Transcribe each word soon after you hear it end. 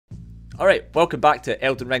Alright, welcome back to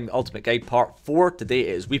Elden Ring The Ultimate Guide Part 4. Today it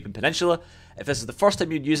is Weeping Peninsula. If this is the first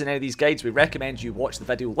time you're using any of these guides, we recommend you watch the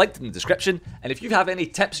video linked in the description. And if you have any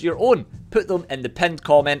tips of your own, put them in the pinned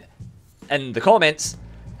comment in the comments.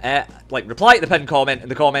 Reply to the pinned comment in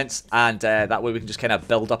the comments, and that way we can just kind of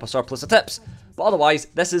build up a surplus of tips. But otherwise,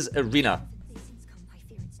 this is Arena.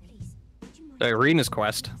 The Arena's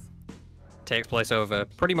quest takes place over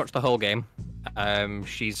pretty much the whole game.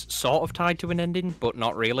 She's sort of tied to an ending, but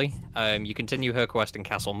not really. You continue her quest in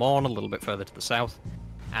Castle Morn, a little bit further to the south.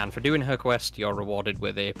 And for doing her quest, you're rewarded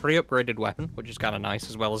with a pre-upgraded weapon, which is kind of nice,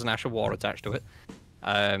 as well as an Ash of War attached to it.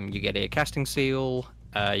 You get a casting seal,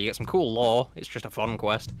 you get some cool lore. It's just a fun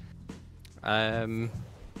quest.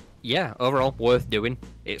 Yeah, overall, worth doing.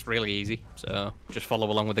 It's really easy, so just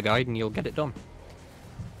follow along with the guide and you'll get it done.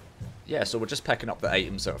 Yeah, so we're just picking up the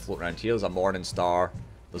items that are floating around here. There's a Morning Star,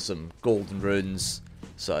 there's some golden runes,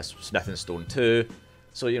 so it's Smithing Stone 2.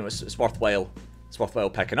 So, you know, it's worthwhile. It's worthwhile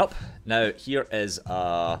picking up. Now, here is there's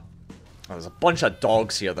a bunch of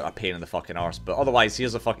dogs here that are a pain in the fucking arse, but otherwise,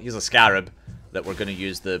 here's a scarab that we're going to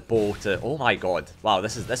use the bow to. Oh my god! Wow,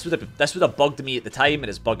 this would have bugged me at the time, and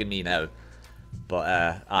it's bugging me now.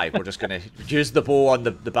 But aye, we're just going to use the bow on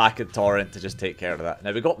the back of the torrent to just take care of that.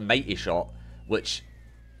 Now we got Mighty Shot, which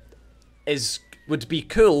would be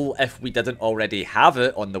cool if we didn't already have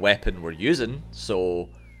it on the weapon we're using. So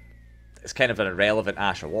it's kind of an irrelevant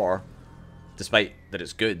Ash of War, despite that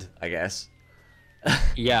it's good, I guess.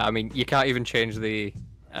 Yeah, I mean, you can't even change the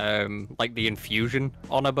the infusion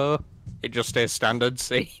on a bow. It just stays standard,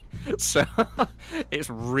 see? So it's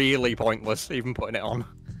really pointless even putting it on.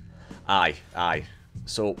 Aye.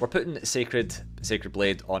 So we're putting Sacred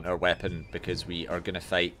Blade on our weapon because we are going to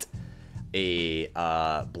fight a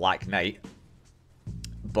Black Knight.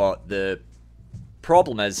 But the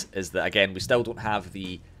problem is that, again, we still don't have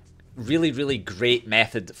the really great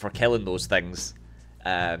method for killing those things.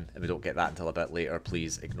 And we don't get that until a bit later.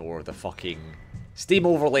 Please ignore the fucking Steam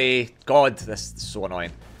overlay. God, this is so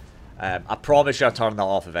annoying. I promise you I'll turn that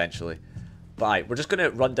off eventually. But aye, we're just going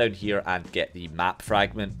to run down here and get the map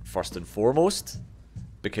fragment first and foremost.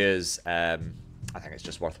 Because I think it's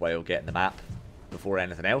just worthwhile getting the map before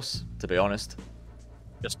anything else, to be honest.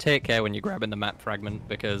 Just take care when you're grabbing the map fragment,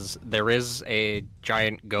 because there is a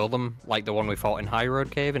giant golem, like the one we fought in High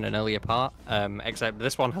Road Cave in an earlier part, except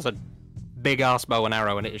this one has a big-ass bow and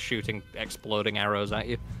arrow, and it is shooting exploding arrows at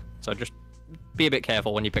you. So just be a bit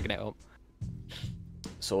careful when you're picking it up.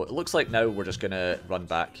 So it looks like now we're just going to run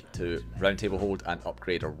back to Round Table Hold and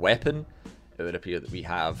upgrade our weapon. It would appear that we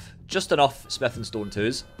have just enough Smithing Stone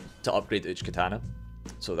 2s to upgrade each katana.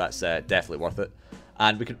 So that's definitely worth it.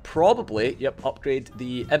 And we could probably, upgrade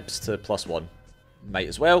the imps to +1. Might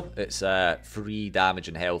as well. It's free damage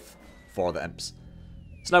and health for the imps.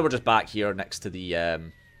 So now we're just back here next to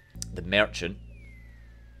the merchant.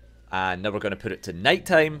 And now we're going to put it to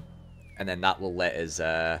nighttime. And then that will let us...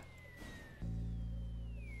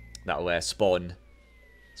 that'll spawn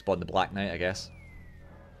the Black Knight, I guess.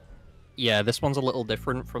 Yeah, this one's a little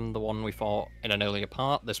different from the one we fought in an earlier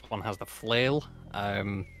part. This one has the flail.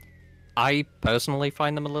 I personally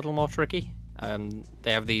find them a little more tricky.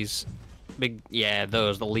 They have these big,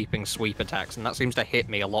 the leaping sweep attacks, and that seems to hit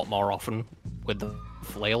me a lot more often with the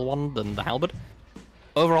flail one than the halberd.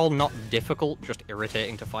 Overall, not difficult, just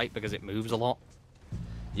irritating to fight because it moves a lot.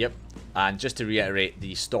 Yep, and just to reiterate,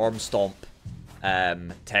 the Storm Stomp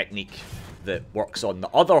technique that works on the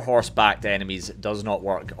other horse-backed enemies does not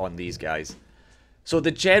work on these guys. So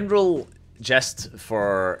the general gist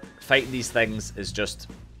for fighting these things is just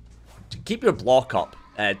keep your block up.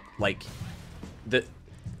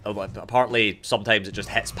 Apparently sometimes it just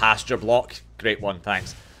hits past your block. Great one,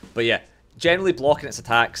 thanks. But yeah, generally blocking its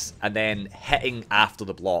attacks and then hitting after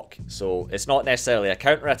the block. So it's not necessarily a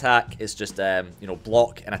counter attack. It's just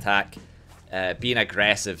block and attack. Being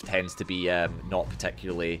aggressive tends to be not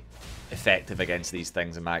particularly effective against these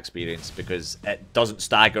things in my experience, because it doesn't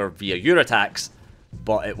stagger via your attacks,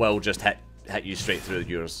 but it will just hit you straight through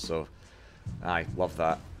yours. So I love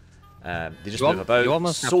that. They just move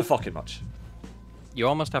about so fucking much. You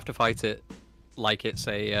almost have to fight it like it's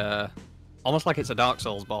almost like it's a Dark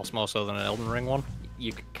Souls boss more so than an Elden Ring one.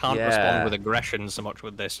 You can't respond with aggression so much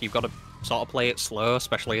with this. You've got to sort of play it slow,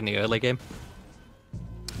 especially in the early game.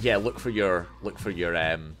 Yeah, look for your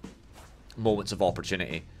moments of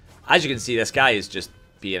opportunity. As you can see, this guy is just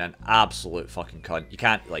being an absolute fucking cunt.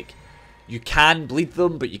 You can bleed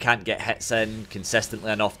them, but you can't get hits in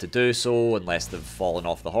consistently enough to do so unless they've fallen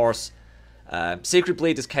off the horse. Sacred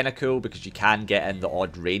Blade is kind of cool because you can get in the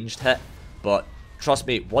odd ranged hit, but trust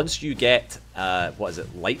me, once you get, what is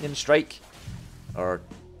it, Lightning Strike? Or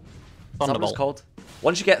is that what it's called?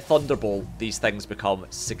 Once you get Thunderbolt, these things become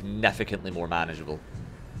significantly more manageable.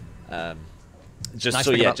 Just nice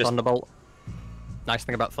so thing yeah, about just Thunderbolt. Nice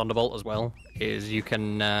thing about Thunderbolt as well is you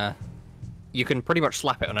can pretty much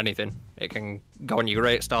slap it on anything. It can go on your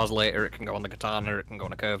Great Stars later. It can go on the Katana. It can go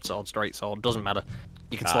on a curved sword, straight sword. Doesn't matter.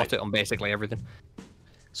 You can slot it on basically everything.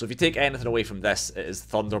 So if you take anything away from this, it is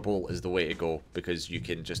Thunderbolt is the way to go, because you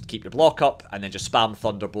can just keep your block up and then just spam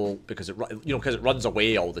Thunderbolt because because it runs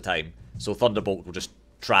away all the time. So Thunderbolt will just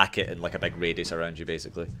track it in like a big radius around you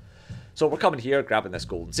basically. So we're coming here, grabbing this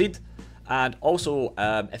golden seed, and also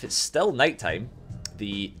if it's still nighttime,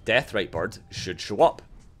 the Deathrite bird should show up.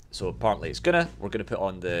 So apparently it's gonna. We're gonna put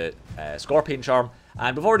on the Scorpion charm,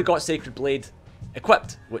 and we've already got Sacred Blade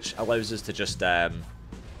equipped, which allows us to just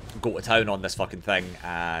go to town on this fucking thing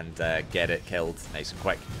and get it killed nice and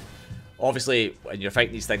quick. Obviously, when you're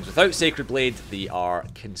fighting these things without Sacred Blade, they are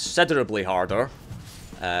considerably harder.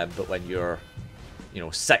 But when you're,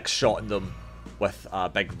 six-shotting them with a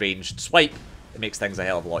big ranged swipe, it makes things a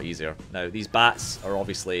hell of a lot easier. Now, these bats are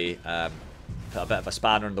obviously put a bit of a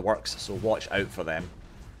spanner in the works, so watch out for them.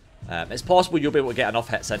 It's possible you'll be able to get enough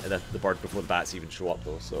hits into the bird before the bats even show up,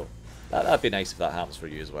 though, so that'd be nice if that happens for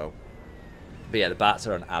you as well. But yeah, the bats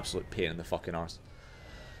are an absolute pain in the fucking arse.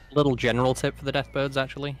 Little general tip for the Deathbirds,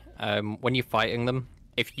 actually. When you're fighting them,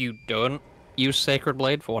 if you don't use Sacred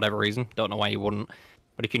Blade, for whatever reason, don't know why you wouldn't,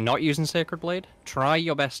 but if you're not using Sacred Blade, try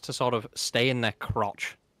your best to sort of stay in their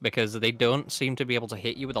crotch, because they don't seem to be able to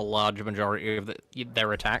hit you with a large majority of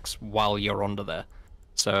their attacks while you're under there.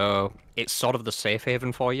 So it's sort of the safe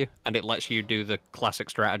haven for you, and it lets you do the classic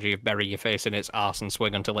strategy of bury your face in its arse and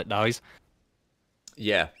swing until it dies.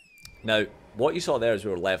 Yeah. Now, what you saw there is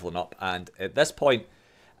we were leveling up, and at this point,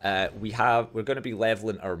 we're going to be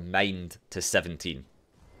leveling our mind to 17.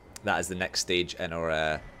 That is the next stage in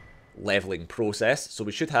our leveling process. So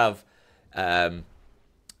we should have, 20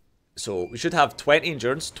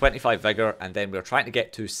 endurance, 25 vigor, and then we're trying to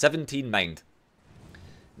get to 17 mind.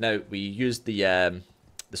 Now we used the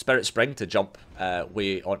Spirit Spring to jump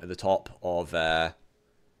way onto the top of that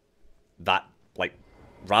like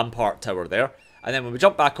rampart tower there. And then when we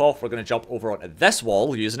jump back off, we're going to jump over onto this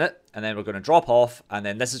wall using it. And then we're going to drop off. And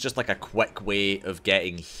then this is just like a quick way of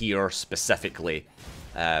getting here specifically.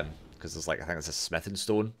 Because there's like, I think it's a smithing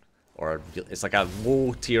stone. Or it's like a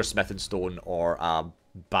low tier smithing stone or a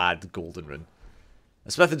bad golden rune.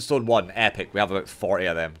 A smithing stone 1, epic. We have about 40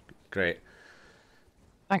 of them. Great.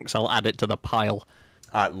 Thanks, I'll add it to the pile.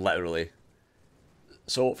 Literally.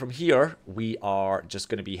 So from here, we are just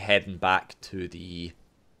going to be heading back to the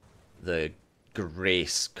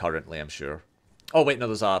Grace currently, I'm sure. Oh wait, no,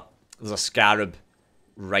 there's a scarab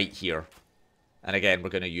right here, and again we're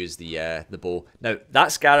going to use the bow. Now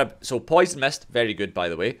that scarab, so poison mist, very good by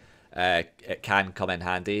the way. It can come in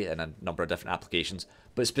handy in a number of different applications,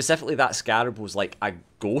 but specifically that scarab was like a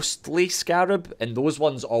ghostly scarab, and those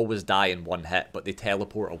ones always die in one hit, but they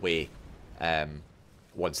teleport away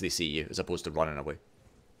once they see you, as opposed to running away.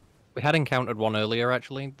 We had encountered one earlier,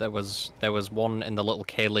 actually. There was one in the little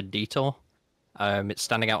Kaled detour. It's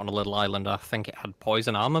standing out on a little island. I think it had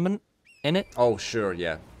poison armament in it. Oh, sure,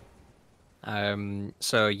 yeah.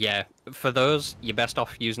 So yeah, for those, you're best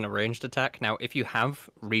off using a ranged attack. Now, if you have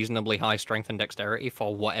reasonably high strength and dexterity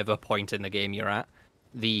for whatever point in the game you're at,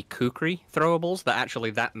 the kukri throwables,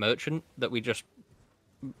 that merchant that we just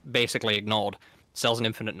basically ignored, sells an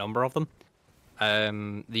infinite number of them.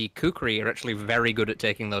 The kukri are actually very good at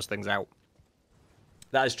taking those things out.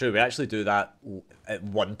 That is true. We actually do that at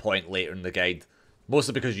one point later in the guide.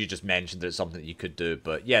 Mostly because you just mentioned it's something that you could do.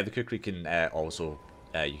 But yeah, the kukri can also...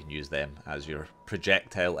 you can use them as your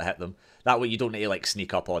projectile to hit them. That way you don't need to like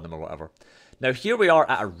sneak up on them or whatever. Now here we are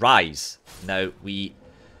at a rise. Now we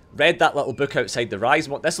read that little book outside the rise.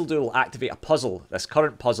 And what this will do will activate a puzzle. This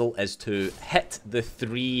current puzzle is to hit the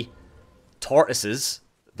 3 tortoises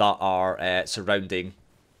that are surrounding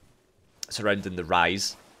the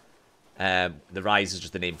rise. The rise is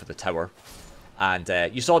just the name for the tower. And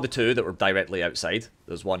you saw the 2 that were directly outside.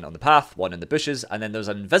 There's one on the path, one in the bushes, and then there's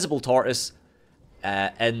an invisible tortoise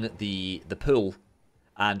in the pool.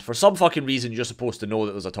 And for some fucking reason, you're supposed to know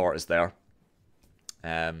that there's a tortoise there.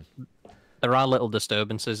 There are little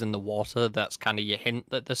disturbances in the water. That's kind of your hint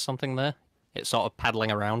that there's something there. It's sort of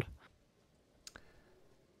paddling around.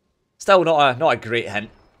 Still not a great hint,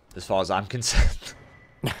 as far as I'm concerned.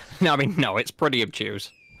 No, I mean, no, it's pretty obtuse.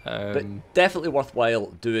 But definitely worthwhile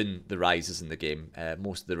doing the rises in the game.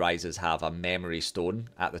 Most of the rises have a memory stone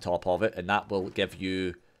at the top of it, and that will give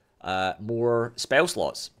you more spell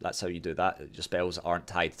slots. That's how you do that. Your spells aren't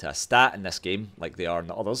tied to a stat in this game, like they are in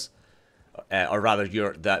the others. or rather,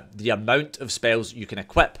 the amount of spells you can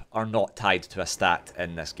equip are not tied to a stat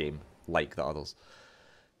in this game like the others.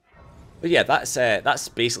 But yeah, that's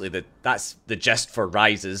basically the gist for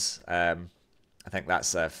Rises. I think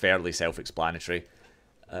that's fairly self-explanatory.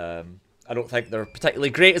 I don't think they're particularly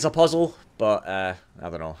great as a puzzle, but I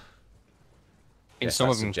don't know. And some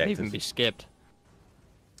of them can even be skipped.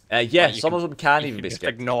 Yeah, like some of them can even be just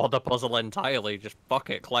skipped. Ignore the puzzle entirely. Just fuck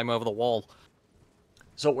it, climb over the wall.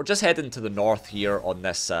 So we're just heading to the north here on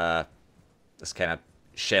this this kind of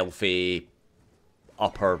shelfy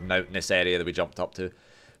upper mountainous area that we jumped up to.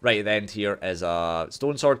 Right at the end here is a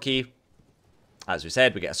stone sword key. As we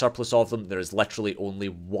said, we get a surplus of them. There is literally only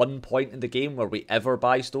one point in the game where we ever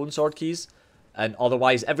buy stone sword keys. And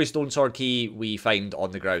otherwise, every stone sword key we find on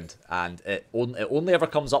the ground. And it only ever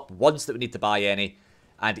comes up once that we need to buy any.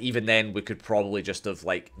 And even then, we could probably just have,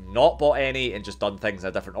 like, not bought any and just done things in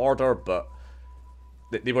a different order. But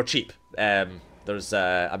they were cheap. There's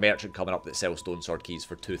a merchant coming up that sells stone sword keys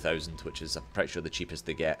for 2,000, which is, I'm pretty sure, the cheapest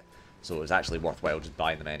they get. So it was actually worthwhile just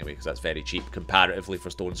buying them anyway, because that's very cheap comparatively for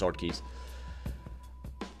stone sword keys.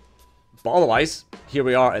 But otherwise, here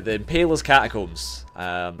we are at the Impaler's Catacombs,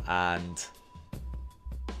 and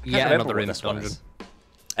yeah, another imp dungeon.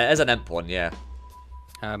 It is an imp one, yeah.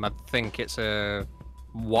 I think it's a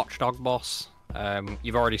watchdog boss.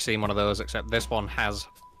 You've already seen one of those, except this one has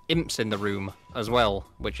imps in the room as well,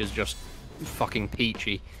 which is just fucking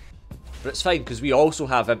peachy. But it's fine because we also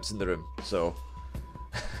have imps in the room, so.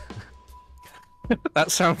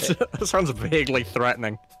 that sounds vaguely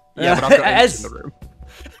threatening. Yeah, but I've got imps in the room.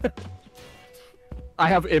 I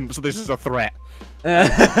have imps, so this is a threat.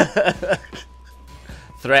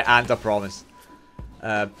 Threat and a promise.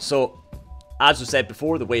 So, as we said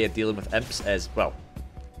before, the way of dealing with imps is, well,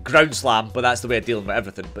 ground slam, but that's the way of dealing with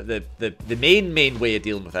everything. But the main way of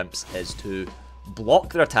dealing with imps is to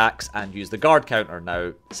block their attacks and use the guard counter.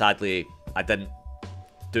 Now, sadly, I didn't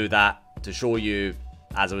do that to show you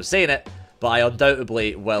as I was saying it, but I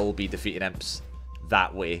undoubtedly will be defeating imps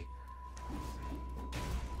that way.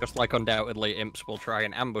 Just like undoubtedly imps will try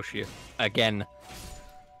and ambush you again.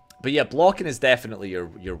 But yeah, blocking is definitely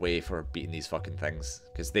your way for beating these fucking things,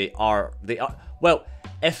 because they are well,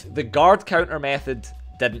 if the guard counter method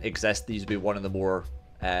didn't exist, these would be one of the more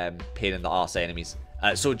pain in the arse enemies.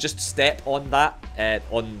 So just step on that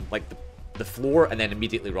on like the floor and then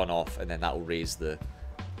immediately run off, and then that will raise the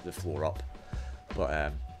floor up.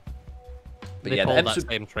 But they yeah, pulled that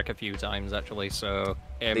same trick a few times actually. So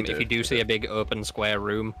if you do see a big open square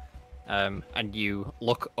room, and you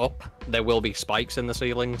look up, there will be spikes in the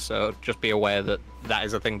ceiling. So just be aware that that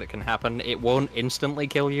is a thing that can happen. It won't instantly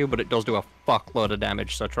kill you, but it does do a fuckload of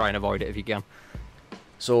damage. So try and avoid it if you can.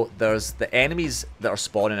 So there's the enemies that are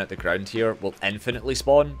spawning at the ground here will infinitely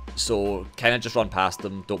spawn. So kind of just run past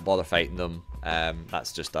them. Don't bother fighting them.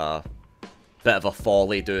 That's just a bit of a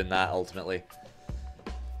folly doing that ultimately.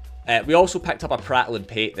 We also picked up a prattling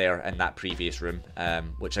pate there in that previous room,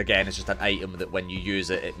 which again is just an item that when you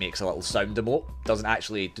use it, it makes a little sound emote. Doesn't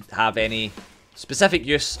actually have any specific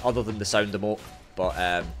use other than the sound emote,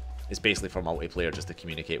 but it's basically for multiplayer just to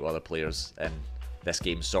communicate with other players in this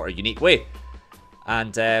game's sort of unique way.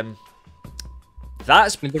 And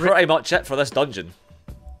that's pretty much it for this dungeon.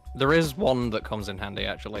 There is one that comes in handy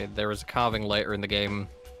actually. There is a carving later in the game,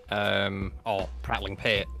 or prattling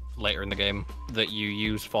pate later in the game that you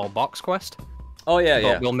use for box quest. Oh yeah, but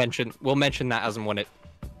yeah. We'll mention that as and when it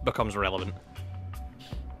becomes relevant.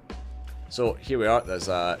 So here we are. There's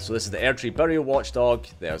so this is the Erdtree Burial Watchdog.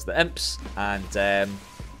 There's the imps, and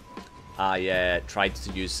I tried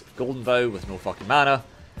to use Golden Vow with no fucking mana.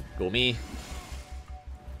 Go me.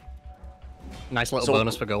 Nice little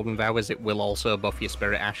bonus for Golden Vow is it will also buff your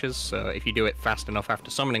Spirit Ashes, so if you do it fast enough after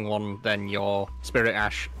summoning one, then your Spirit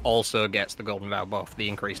Ash also gets the Golden Vow buff, the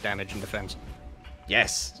increased damage and defense.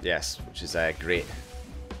 Yes, yes, which is great.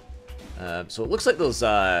 So it looks like there's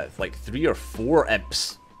like 3 or 4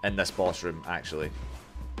 imps in this boss room, actually.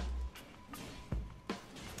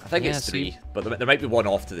 I think it's 3, but there might be one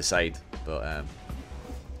off to the side, but...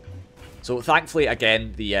 So thankfully,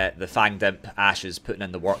 again, the Fanged Imp Ash is putting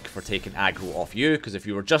in the work for taking aggro off you, because if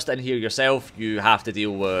you were just in here yourself, you have to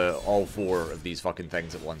deal with all 4 of these fucking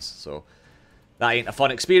things at once. So that ain't a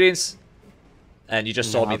fun experience. And you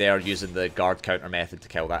just saw me there using the guard counter method to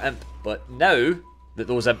kill that imp. But now that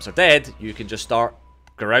those imps are dead, you can just start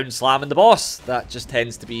ground slamming the boss. That just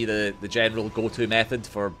tends to be the general go-to method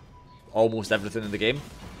for almost everything in the game.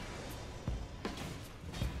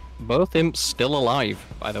 Both imps still alive,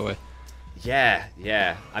 by the way. Yeah,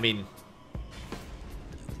 yeah. I mean,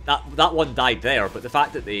 that one died there, but the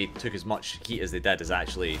fact that they took as much heat as they did is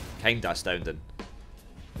actually kind of astounding.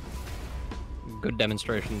 good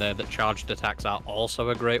demonstration there that charged attacks are also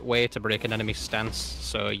a great way to break an enemy's stance.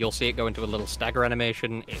 So you'll see it go into a little stagger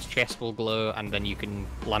animation, its chest will glow, and then you can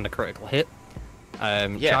land a critical hit.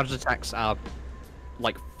 Charged attacks are,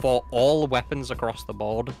 like, for all weapons across the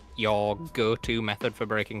board, your go-to method for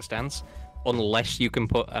breaking stance, unless you can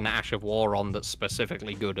put an Ash of War on that's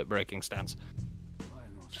specifically good at breaking stance.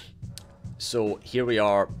 So here we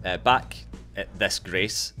are back at this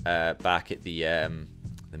Grace, back at the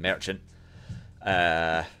merchant.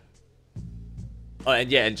 And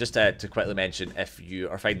yeah, and just to quickly mention, if you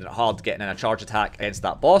are finding it hard getting in a charge attack against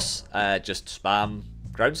that boss, just spam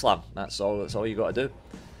ground slam. That's all you got to do.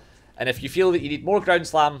 And if you feel that you need more ground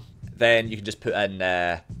slam, then you can just put in,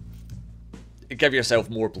 give yourself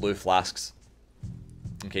more blue flasks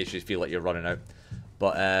in case you feel like you're running out.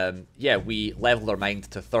 But yeah, we leveled our mind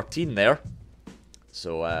to 13 there.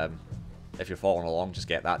 So if you're following along, just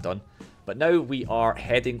get that done. But now we are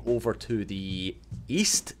heading over to the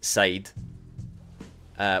east side.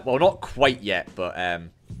 Well, not quite yet, but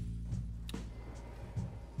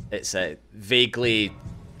it's vaguely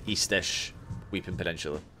eastish. Weeping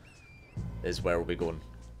Peninsula is where we'll be going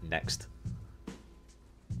next.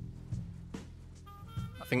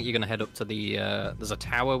 I think you're going to head up to the... there's a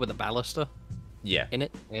tower with a baluster. Yeah.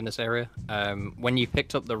 In this area. When you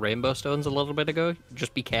picked up the rainbow stones a little bit ago,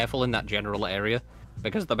 just be careful in that general area,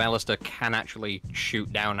 because the baluster can actually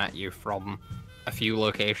shoot down at you from a few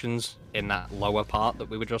locations in that lower part that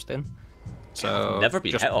we were just in. So I've never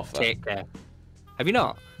been just hit off that. Take care. Have you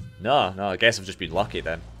not? No, I guess I've just been lucky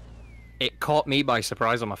then. It caught me by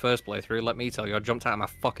surprise on my first playthrough, let me tell you. I jumped out of my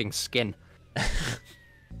fucking skin.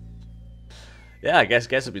 Yeah, I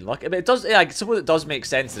guess I've been lucky. I mean, it does. Yeah, I suppose it does make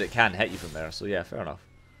sense that it can hit you from there. So yeah, fair enough.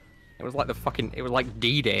 It was like it was like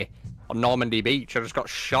D-Day on Normandy Beach. I just got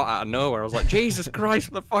shot out of nowhere. I was like, Jesus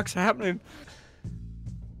Christ, what the fuck's happening?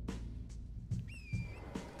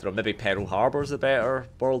 I don't know, maybe Pearl Harbor's a better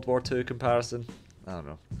World War II comparison. I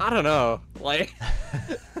don't know. Like,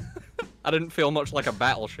 I didn't feel much like a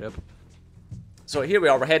battleship. So here we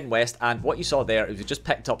are, we're heading west, and what you saw there is we just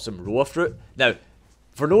picked up some Roa fruit. Now,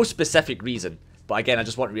 for no specific reason, but again, I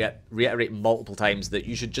just want to reiterate multiple times that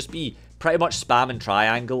you should just be pretty much spamming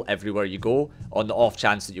triangle everywhere you go, on the off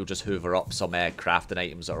chance that you'll just hoover up some crafting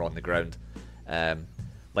items that are on the ground.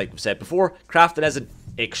 Like we've said before, crafting isn't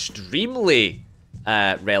extremely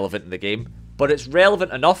relevant in the game, but it's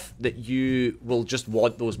relevant enough that you will just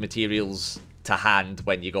want those materials to hand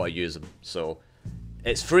when you gotta use them. So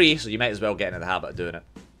it's free, so you might as well get into the habit of doing it.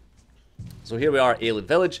 So here we are at Elden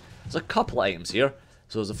Village. There's a couple of items here.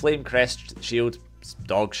 So there's a Flame Crest Shield,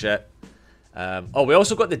 dog shit. Oh, we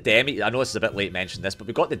also got the Demi... I know this is a bit late to mention this, but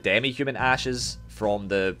we got the Demi-Human Ashes from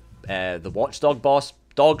the Watchdog boss.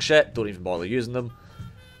 Dog shit, don't even bother using them.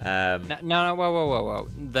 No, whoa.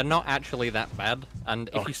 They're not actually that bad. And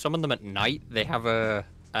if you summon them at night, they have a...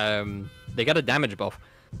 they get a damage buff.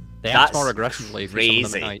 They act more aggressively if you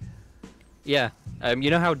summon them at night. Yeah. You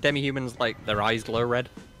know how demi-humans, like, their eyes glow red?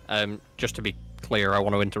 Just to be clear, I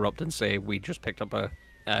want to interrupt and say we just picked up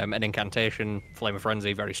an incantation, Flame of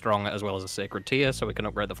Frenzy, very strong, as well as a Sacred Tear, so we can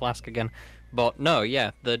upgrade the flask again. But no,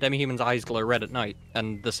 yeah, the demi-human's eyes glow red at night,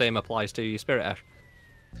 and the same applies to Spirit Ash.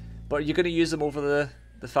 But are you going to use them over the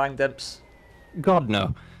Fanged Imps? God,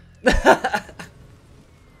 no.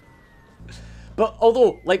 But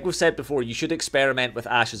although, like we've said before, you should experiment with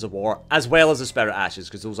Ashes of War, as well as the Spirit Ashes,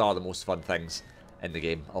 because those are the most fun things in the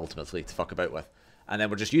game, ultimately, to fuck about with. And then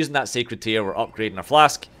we're just using that Sacred Tear, we're upgrading our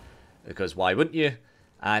flask, because why wouldn't you?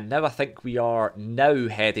 And now I think we are now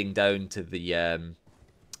heading down to the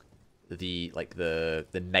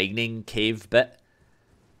mining cave bit.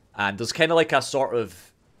 And there's kind of like a sort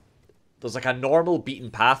of... There's like a normal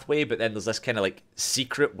beaten pathway, but then there's this kind of like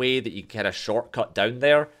secret way that you can kind of shortcut down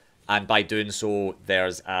there. And by doing so,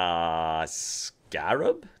 there's a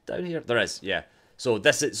scarab down here. There is, yeah. So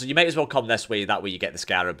you might as well come this way. That way you get the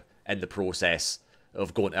scarab in the process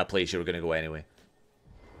of going to a place you were going to go anyway.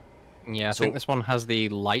 Yeah, I think this one has the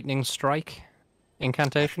lightning strike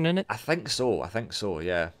incantation in it. I think so,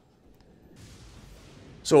 yeah.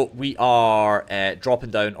 So we are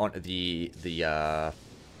dropping down onto the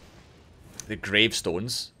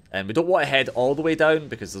gravestones, and we don't want to head all the way down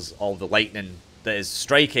because there's all the lightning that is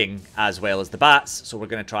striking as well as the bats, so we're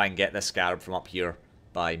going to try and get this scarab from up here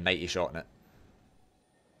by mighty shotting it.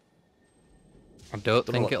 I don't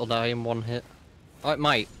think it'll die in one hit. Oh, it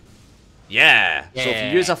might. Yeah. So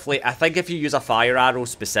if you use I think if you use a fire arrow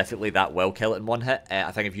specifically, that will kill it in one hit.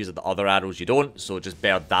 I think if you use the other arrows, you don't. So just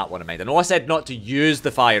bear that one in mind. I know I said not to use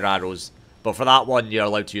the fire arrows, but for that one, you're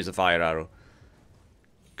allowed to use a fire arrow.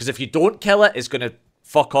 Because if you don't kill it, it's going to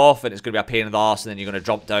fuck off, and it's going to be a pain in the arse, and then you're going to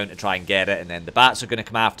jump down to try and get it, and then the bats are going to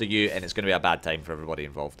come after you, and it's going to be a bad time for everybody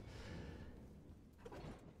involved.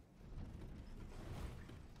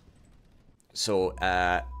 So,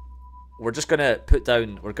 we're just going to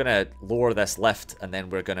we're going to lower this lift, and then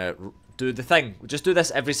we're going to do the thing. We just do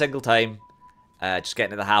this every single time, just get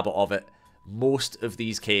into the habit of it. Most of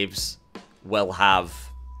these caves will have,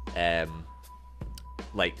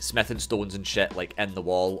 like, smithing stones and shit, like, in the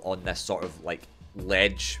wall on this sort of, like,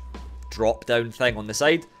 ledge drop-down thing on the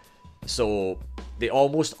side. So, they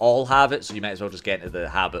almost all have it, so you might as well just get into the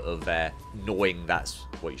habit of knowing that's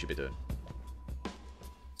what you should be doing.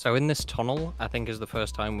 So in this tunnel, I think is the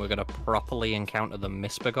first time we're going to properly encounter the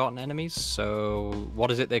misbegotten enemies. So what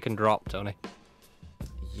is it they can drop, Tony?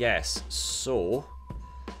 Yes, so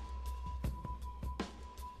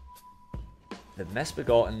the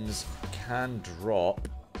misbegottens can drop...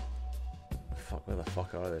 Fuck, where the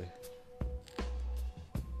fuck are they?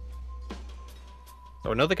 So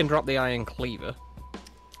I know they can drop the iron cleaver.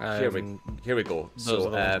 Here we go. Those So are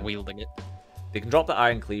the ones wielding it. they can drop the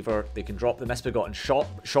iron cleaver, they can drop the misbegotten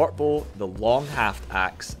short bow, the long haft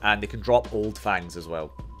axe, and they can drop old fangs as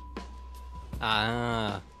well.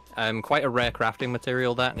 Ah, quite a rare crafting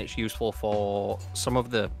material that, and it's useful for some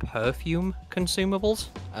of the perfume consumables,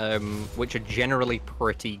 which are generally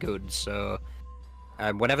pretty good. So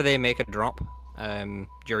whenever they make a drop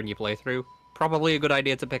during your playthrough, probably a good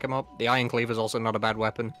idea to pick them up. The iron cleaver is also not a bad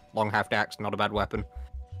weapon. Long haft axe, not a bad weapon.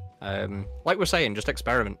 Like we're saying, just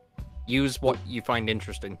experiment. Use what you find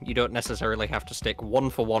interesting. You don't necessarily have to stick one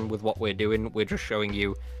for one with what we're doing. We're just showing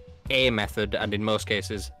you a method, and in most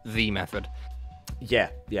cases, the method. Yeah,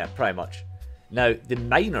 pretty much. Now, the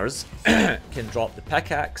miners can drop the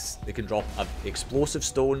pickaxe, they can drop explosive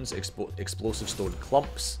stones, explosive stone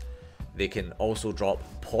clumps. They can also drop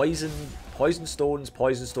poison stones,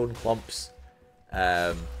 poison stone clumps,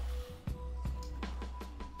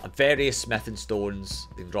 various smithing stones.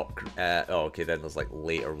 They can drop... oh, okay, then there's, like,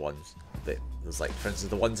 later ones. There's, like, for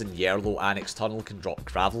instance, the ones in Yerlo Annex Tunnel can drop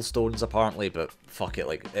gravel stones, apparently, but fuck it,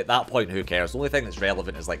 like, at that point, who cares? The only thing that's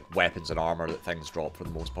relevant is, like, weapons and armor that things drop for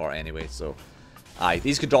the most part anyway, so... Aye,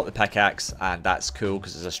 these can drop the pickaxe, and that's cool,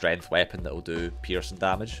 because it's a strength weapon that will do piercing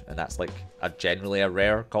damage, and that's, like, generally a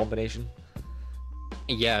rare combination.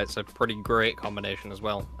 Yeah, it's a pretty great combination as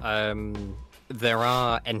well. There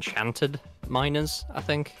are enchanted miners, I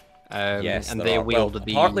think. Yes, and they wield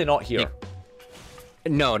the... Partly not here.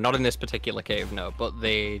 No, not in this particular cave, no. But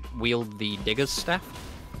they wield the Digger's Staff,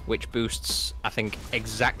 which boosts, I think,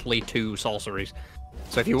 exactly 2 sorceries.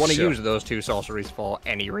 So if you want to use those 2 sorceries for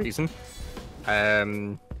any reason,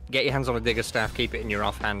 get your hands on a Digger's Staff, keep it in your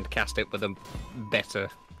offhand, cast it with a better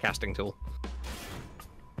casting tool.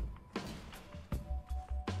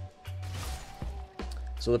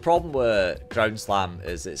 So the problem with Ground Slam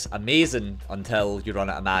is it's amazing until you run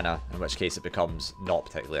out of mana, in which case it becomes not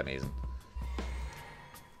particularly amazing.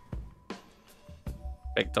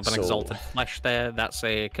 Picked up an Exalted Flesh there. That's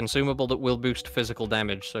a consumable that will boost physical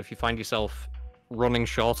damage. So if you find yourself running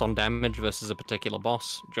short on damage versus a particular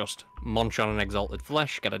boss, just munch on an Exalted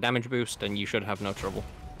Flesh, get a damage boost, and you should have no trouble.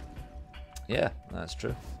 Yeah, that's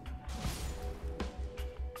true.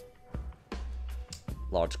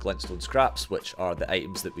 Large glintstone scraps, which are the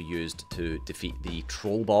items that we used to defeat the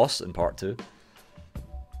troll boss in part 2.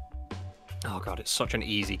 Oh god, it's such an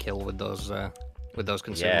easy kill with those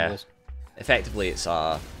consumables. Yeah. Effectively, it's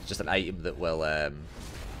just an item that will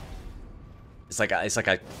it's like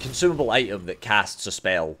a consumable item that casts a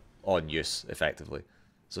spell on use, effectively.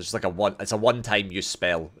 So it's just like it's a one-time use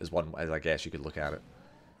spell, as I guess you could look at it.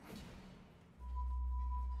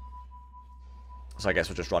 So I guess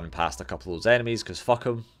we're just running past a couple of those enemies, because fuck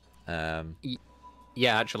them.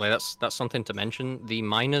 Yeah, actually, that's something to mention. The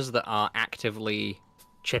miners that are actively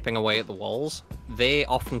chipping away at the walls, they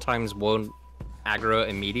oftentimes won't aggro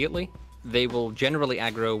immediately. They will generally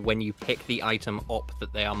aggro when you pick the item up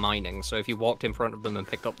that they are mining. So if you walked in front of them and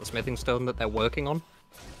picked up the smithing stone that they're working on,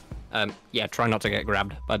 yeah, try not to get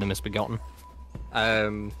grabbed by the misbegotten.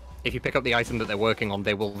 If you pick up the item that they're working on,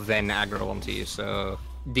 they will then aggro onto you. So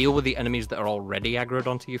deal with the enemies that are already aggroed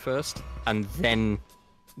onto you first, and then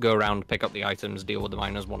go around, pick up the items, deal with the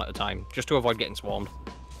miners one at a time, just to avoid getting swarmed.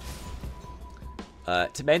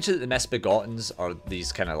 To mention that the misbegottens are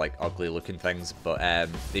these kind of like ugly looking things, but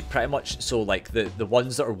they pretty much, so like the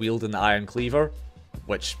ones that are wielding the iron cleaver,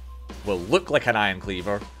 which will look like an iron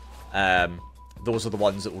cleaver, those are the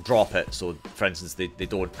ones that will drop it. So for instance, they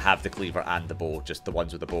don't have the cleaver and the bow, just the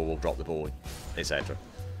ones with the bow will drop the bow, etc.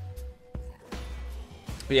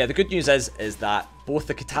 But yeah, the good news is that both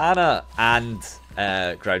the katana and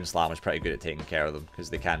ground slam is pretty good at taking care of them because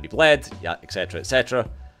they can be bled, yeah, etc, etc.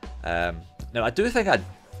 Now I do think I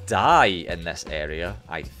die in this area.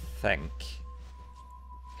 I think.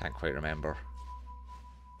 Can't quite remember.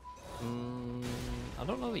 I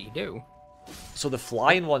don't know that you do. So the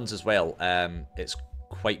flying ones as well, it's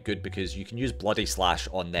quite good because you can use Bloody Slash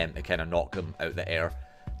on them to kind of knock them out of the air.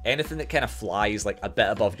 Anything that kind of flies like a bit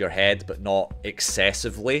above your head but not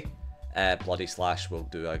excessively, Bloody Slash will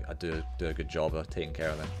do a good job of taking care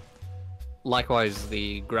of them. Likewise,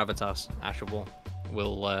 the Gravitas Ashable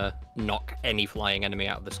will knock any flying enemy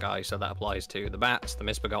out of the sky, so that applies to the bats, the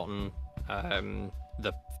Misbegotten,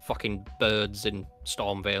 the fucking birds in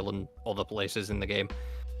Stormvale and other places in the game.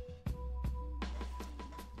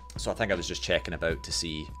 So I think I was just checking about to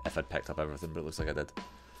see if I'd picked up everything, but it looks like I did.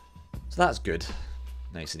 So that's good.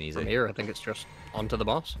 Nice and easy. From here, I think it's just onto the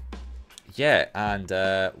boss. Yeah, and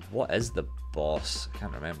what is the boss? I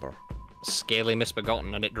can't remember. Scaly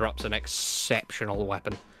Misbegotten, and it drops an exceptional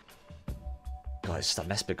weapon. God, it's just a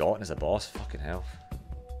Misbegotten as a boss? Fucking hell.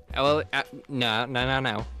 Well,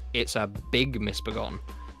 no. It's a big Misbegotten.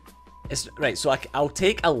 Right, so I'll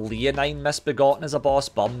take a Leonine Misbegotten as a boss,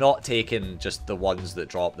 but I'm not taking just the ones that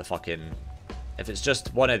drop the fucking... If it's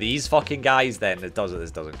just one of these fucking guys, then this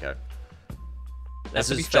doesn't count. This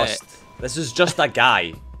is just a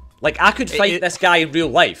guy. Like, I could fight this guy in real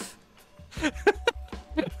life.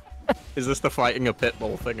 Is this the fighting a pit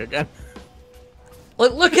bull thing again?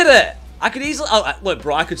 Look at it! I could easily... Oh, look,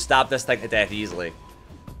 bro, I could stab this thing to death easily.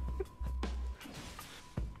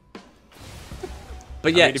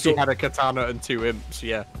 But yeah, I mean, if you had a katana and 2 imps,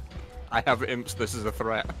 yeah. I have imps, this is a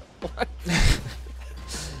threat.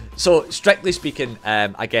 So, strictly speaking,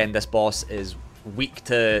 again, this boss is weak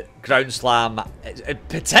to ground slam.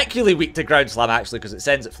 Particularly weak to ground slam, actually, because it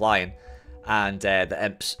sends it flying. And the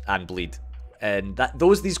imps and bleed. And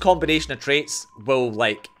these combination of traits will,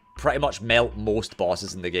 like, pretty much melt most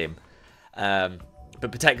bosses in the game. But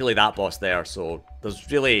particularly that boss there, so there's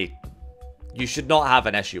really... You should not have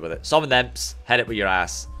an issue with it. Summon the imps, hit it with your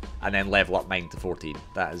ass, and then level up mine to 14.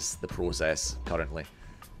 That is the process currently.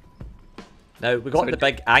 Now, we got the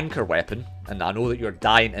big anchor weapon, and I know that you're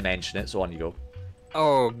dying to mention it, so on you go.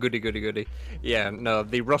 Oh, goody. Yeah, no,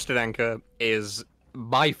 the Rusted Anchor is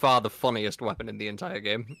by far the funniest weapon in the entire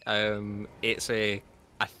game. It's I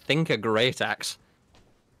think a Great Axe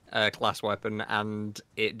class weapon, and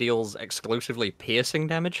it deals exclusively piercing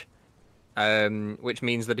damage. Which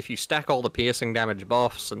means that if you stack all the piercing damage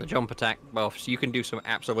buffs and the jump attack buffs, you can do some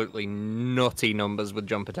absolutely nutty numbers with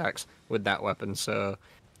jump attacks with that weapon. So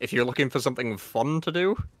if you're looking for something fun to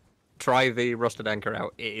do, try the Rusted Anchor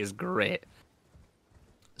out. It is great.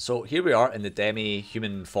 So here we are in the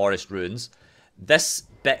Demi-Human Forest Ruins. This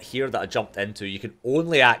bit here that I jumped into, you can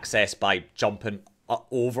only access by jumping up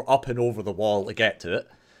and over the wall to get to it.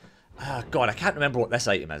 Oh, God, I can't remember what this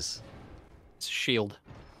item is. It's a shield.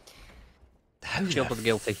 How Shield of the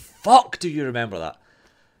Guilty. Fuck do you remember that?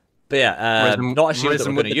 But yeah, not a shield that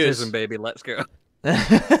we're going to use. Baby, let's go.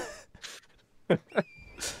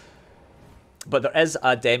 But there is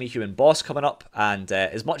a demi-human boss coming up, and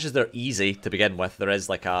as much as they're easy to begin with, there is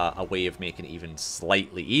like a way of making it even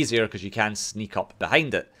slightly easier, because you can sneak up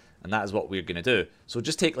behind it, and that is what we're going to do. So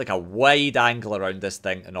just take like a wide angle around this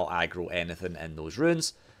thing and not aggro anything in those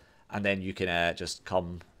ruins, and then you can just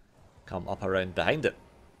come up around behind it.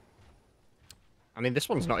 I mean, this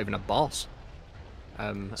one's not even a boss.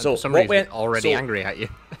 So for some reason, it's already angry at you.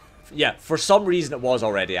 Yeah, for some reason it was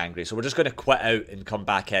already angry, so we're just going to quit out and come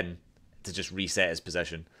back in to just reset his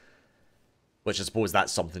position. Which I suppose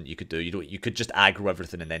that's something you could do. You could just aggro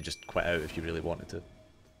everything and then just quit out if you really wanted to.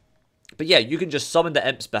 But yeah, you can just summon the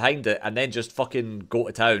imps behind it and then just fucking go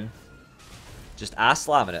to town. Just ass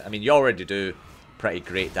slamming it. I mean, you already do pretty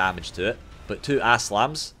great damage to it, but 2 ass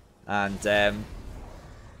slams and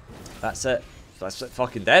that's it. That's it,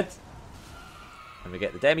 fucking dead. And we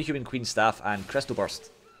get the Demi-Human Queen Staff and Crystal Burst.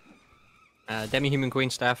 Demi-Human Queen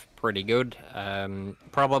Staff, pretty good.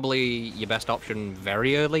 Probably your best option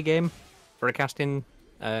very early game for a casting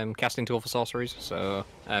tool for sorceries, so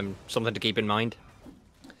something to keep in mind.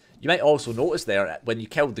 You might also notice there, when you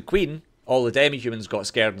killed the Queen, all the Demi-Humans got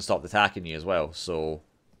scared and stopped attacking you as well, so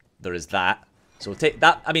there is that. So take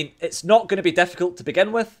that. I mean, it's not going to be difficult to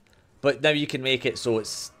begin with, but now you can make it so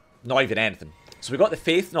it's not even anything. So we got the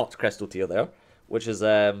Faith Knot Crystal tier there, which is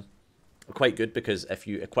quite good, because if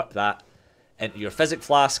you equip that into your Physic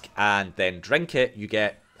Flask and then drink it, you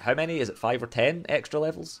get, how many? Is it 5 or 10 extra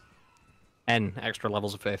levels? 10 extra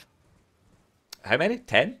levels of Faith. How many?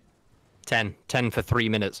 10? 10. 10 for 3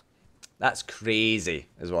 minutes. That's crazy,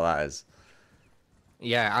 is what that is.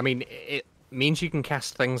 Yeah, I mean, it means you can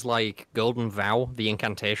cast things like Golden Vow, the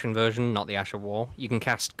incantation version, not the Ash of War. You can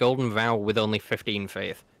cast Golden Vow with only 15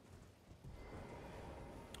 faith.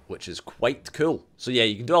 Which is quite cool. So yeah,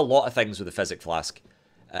 you can do a lot of things with the Physic Flask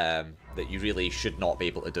that you really should not be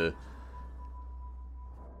able to do.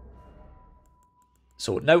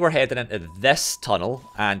 So now we're heading into this tunnel,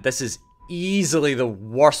 and this is easily the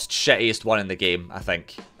worst, shittiest one in the game, I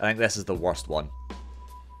think. I think this is the worst one.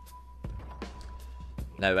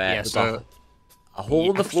 Now, there's a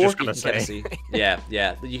hole in the floor, you can kind of see.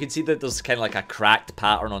 Yeah, you can see that there's kind of like a cracked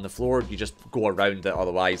pattern on the floor. You just go around it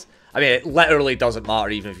otherwise. I mean, it literally doesn't matter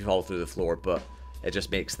even if you fall through the floor, but it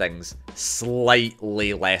just makes things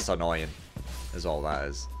slightly less annoying, is all that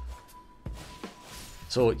is.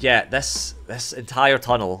 So yeah, this entire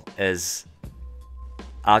tunnel is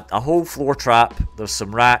a whole floor trap. There's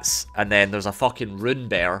some rats, and then there's a fucking rune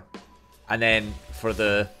bear, and then for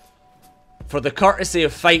the courtesy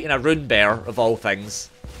of fighting a rune bear of all things,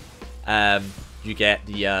 you get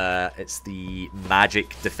the it's the magic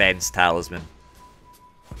defense talisman.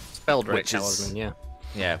 Spelldrake talisman, yeah.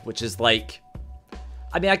 Yeah, which is like,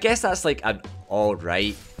 I mean, I guess that's like an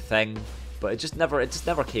alright thing, but it just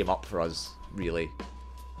never came up for us, really.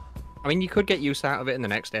 I mean, you could get use out of it in the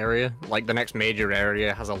next area. Like, the next major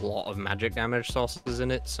area has a lot of magic damage sources in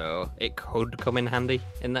it, so it could come in handy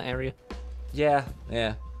in that area. Yeah.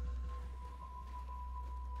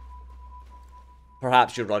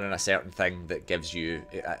 Perhaps you're running a certain thing that gives you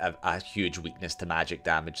a huge weakness to magic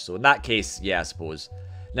damage. So in that case, yeah, I suppose.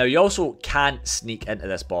 Now, you also can't sneak into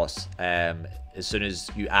this boss as soon as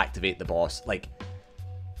you activate the boss. Like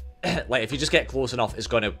if you just get close enough, it's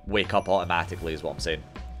going to wake up automatically, is what I'm saying.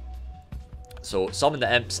 So summon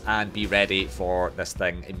the imps and be ready for this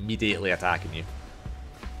thing immediately attacking you.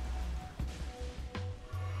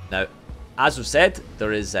 Now, as we've said,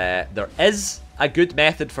 there is a good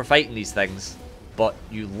method for fighting these things, but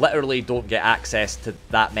you literally don't get access to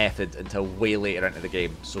that method until way later into the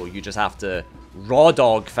game. So you just have to raw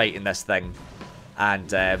dog fighting this thing.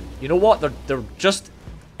 And you know what? There just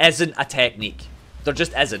isn't a technique. There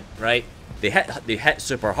just isn't, right? They hit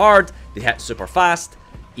super hard, they hit super fast.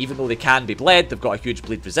 Even though they can be bled, they've got a huge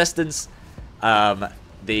bleed resistance.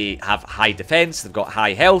 They have high defense, they've got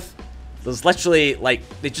high health. There's literally, like,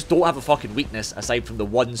 they just don't have a fucking weakness aside from the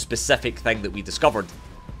one specific thing that we discovered.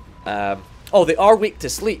 Oh, they are weak to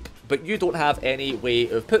sleep, but you don't have any way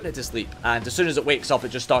of putting it to sleep. And as soon as it wakes up, it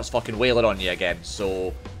just starts fucking wailing on you again.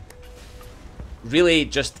 So, really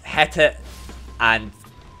just hit it and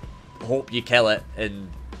hope you kill it. And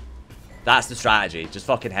that's the strategy. Just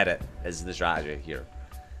fucking hit it is the strategy here.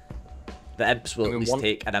 The imps will at least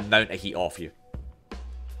take an amount of heat off you.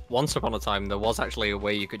 Once upon a time, there was actually a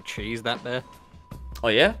way you could cheese that bear. Oh,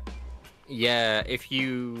 yeah? Yeah, if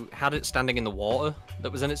you had it standing in the water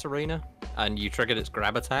that was in its arena, and you triggered its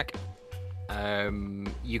grab attack,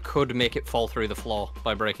 you could make it fall through the floor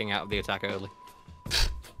by breaking out of the attack early.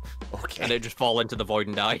 Okay. And it'd just fall into the void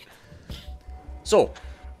and die. So,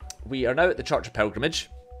 we are now at the Church of Pilgrimage.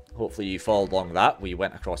 Hopefully you followed along that. We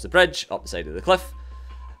went across the bridge, up the side of the cliff,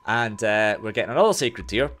 and we're getting another sacred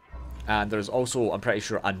tier. And there's also, I'm pretty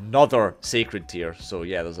sure, another sacred tier. So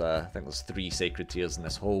yeah, I think there's 3 sacred tiers in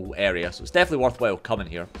this whole area. So it's definitely worthwhile coming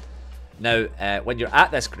here. Now, when you're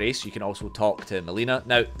at this grace, you can also talk to Melina.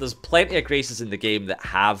 Now, there's plenty of graces in the game that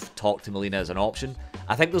have talk to Melina as an option.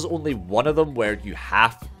 I think there's only one of them where you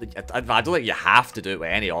have... I don't think you have to do it with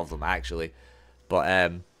any of them, actually.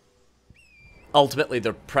 But ultimately,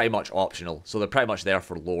 they're pretty much optional. So they're pretty much there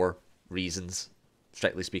for lore reasons,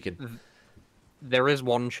 strictly speaking. There is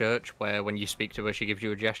one church where when you speak to her, she gives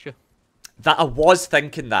you a gesture. That I was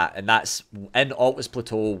thinking that, and that's in Altus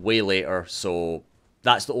Plateau way later, so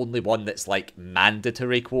that's the only one that's like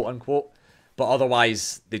mandatory, quote unquote. But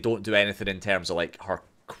otherwise, they don't do anything in terms of like her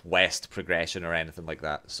quest progression or anything like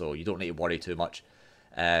that, so you don't need to worry too much.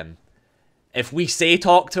 If we say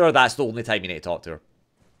talk to her, that's the only time you need to talk to her.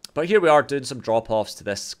 But here we are doing some drop-offs to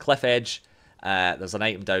this cliff edge. There's an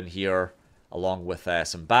item down here along with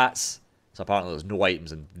some bats. So apparently there's no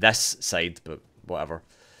items in this side, but whatever.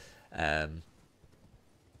 God,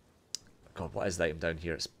 what is the item down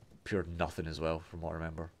here? It's pure nothing as well, from what I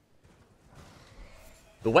remember.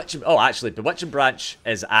 Actually, the Witching Branch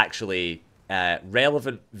is actually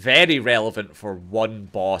relevant, very relevant for one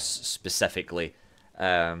boss specifically.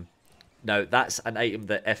 Now, that's an item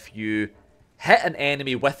that if you hit an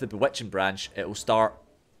enemy with the Bewitching Branch, it will start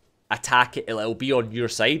attacking. It'll be on your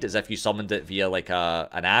side as if you summoned it via like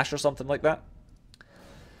an ash or something like that.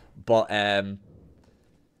 But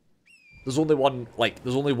there's only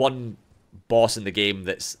one boss in the game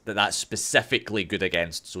that's specifically good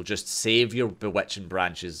against. So just save your bewitching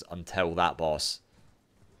branches until that boss.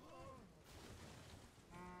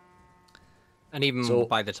 And even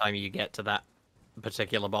by the time you get to that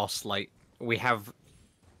particular boss, like, we have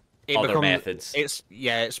other methods.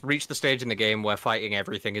 It's reached the stage in the game where fighting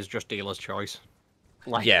everything is just dealer's choice.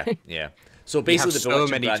 Like, yeah. So basically, you have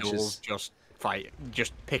so many tools, just fight,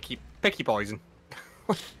 just pick your poison.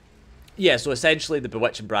 Yeah, so essentially the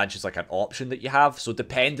Bewitching Branch is like an option that you have. So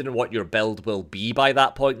depending on what your build will be by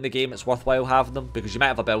that point in the game, it's worthwhile having them, because you might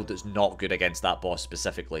have a build that's not good against that boss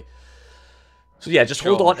specifically. So yeah, just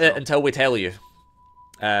hold on to it until we tell you.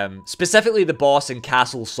 Specifically the boss in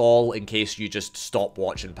Castle Sol, in case you just stop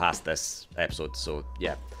watching past this episode. So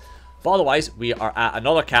yeah. But otherwise, we are at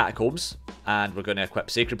another Catacombs, and we're going to equip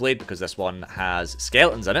Sacred Blade because this one has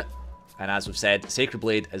skeletons in it. And as we've said, Sacred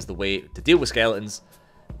Blade is the way to deal with skeletons,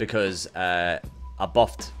 because a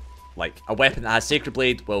weapon that has Sacred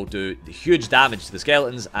Blade will do huge damage to the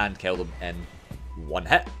skeletons and kill them in one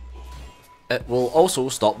hit. It will also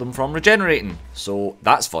stop them from regenerating, so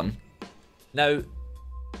that's fun. Now,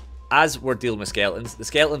 as we're dealing with skeletons, the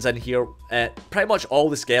skeletons in here, pretty much all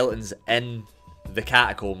the skeletons in the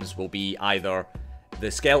Catacombs will be either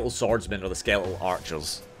the skeletal swordsmen or the skeletal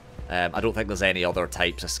archers. I don't think there's any other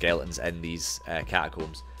types of skeletons in these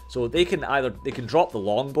Catacombs. So they can drop the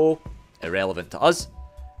longbow, irrelevant to us.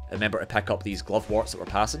 Remember to pick up these glove warts that we're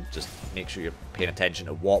passing. Just make sure you're paying attention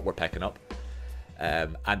to what we're picking up.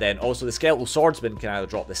 And then also the skeletal swordsman can either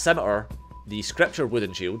drop the scimitar, the scripture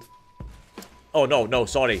wooden shield. Oh no,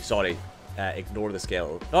 sorry. Ignore the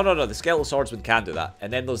skeletal. No, the skeletal swordsman can do that.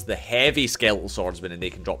 And then there's the heavy skeletal swordsman, and they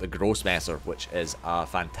can drop the grossmesser, which is a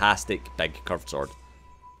fantastic big curved sword.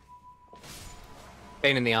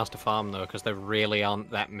 Pain in the ass to farm though, because there really aren't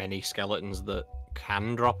that many skeletons that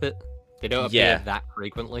can drop it. They don't appear that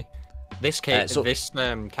frequently. This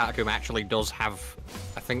catacomb actually does have,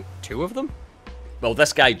 I think, 2 of them. Well,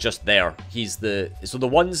 this guy just there, so the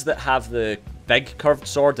ones that have the big curved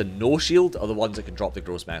sword and no shield are the ones that can drop the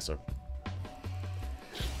grossmesser.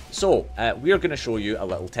 So, we are going to show you a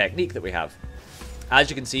little technique that we have. As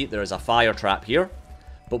you can see, there is a fire trap here.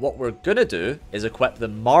 But what we're going to do is equip the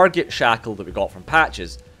Margit Shackle that we got from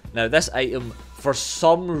Patches. Now, this item, for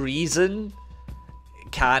some reason,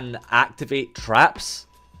 can activate traps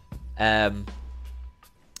in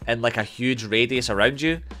like a huge radius around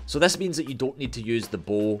you. So this means that you don't need to use the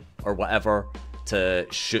bow or whatever to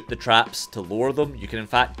shoot the traps to lower them. You can, in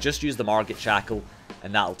fact, just use the Margit Shackle,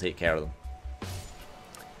 and that'll take care of them.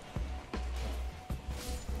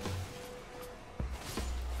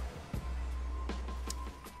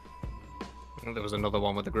 There was another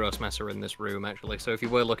one with a grossmesser in this room, actually. So if you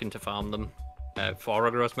were looking to farm them for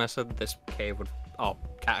a grossmesser, this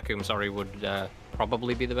catacomb, would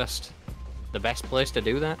probably be the best place to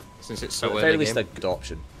do that, since it's so early. At the very least, a good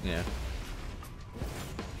option. Yeah.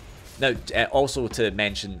 Now, also to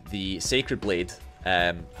mention, the Sacred Blade,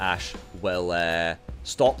 Ash, will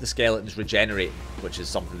stop the skeletons regenerating, which is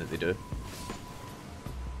something that they do.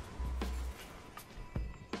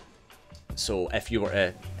 So if you were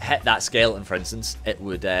to hit that skeleton, for instance, it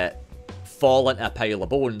would fall into a pile of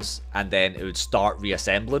bones, and then it would start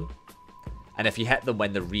reassembling. And if you hit them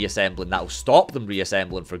when they're reassembling, that'll stop them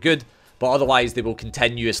reassembling for good. But otherwise, they will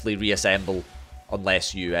continuously reassemble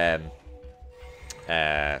unless you hit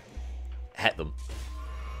them.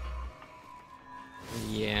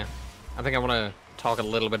 Yeah. I think I want to talk a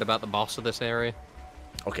little bit about the boss of this area.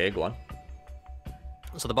 Okay, go on.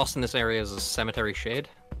 So the boss in this area is a Cemetery Shade.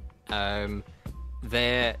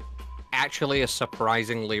 They're actually a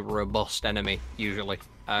surprisingly robust enemy, usually.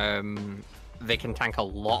 They can tank a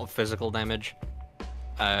lot of physical damage.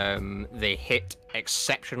 They hit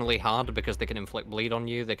exceptionally hard because they can inflict bleed on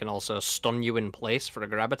you. They can also stun you in place for a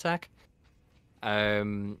grab attack.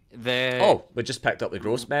 Oh, we just picked up the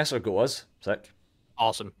grossmesser. Go us. Sick.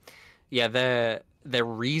 Awesome. Yeah, they're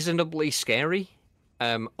reasonably scary,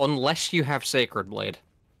 unless you have Sacred Blade.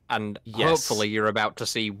 And hopefully you're about to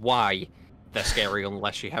see why they're scary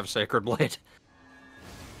unless you have Sacred Blade.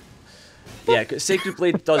 Yeah, because Sacred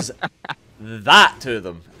Blade does that to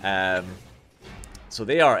them. So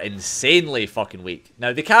they are insanely fucking weak.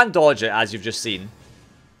 Now, they can dodge it, as you've just seen.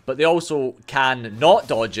 But they also can not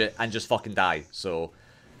dodge it and just fucking die. So,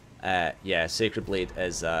 yeah, Sacred Blade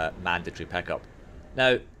is a mandatory pickup.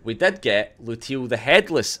 Now, we did get Lutil the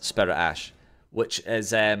Headless Spirit Ash, which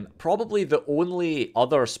is probably the only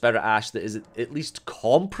other Spirit Ash that is at least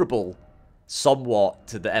comparable somewhat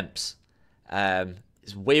to the Imps.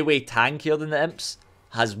 It's way tankier than the Imps,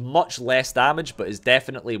 has much less damage, but is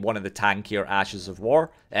definitely one of the tankier Ashes of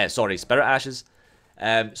War. Spirit Ashes.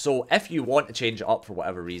 So if you want to change it up for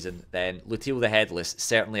whatever reason, then Lutil the Headless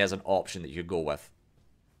certainly is an option that you could go with.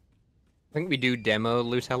 I think we do demo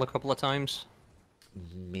Lutel a couple of times.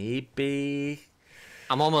 Maybe.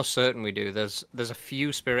 I'm almost certain we do. There's a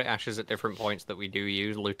few Spirit Ashes at different points that we do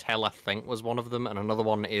use. Lutel, I think, was one of them, and another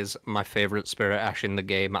one is my favourite Spirit Ash in the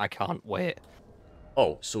game. I can't wait.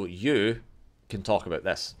 Oh, so you can talk about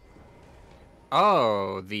this.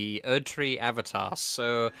 Oh, the Erdtree Avatar.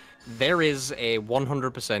 So there is a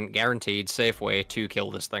 100% guaranteed safe way to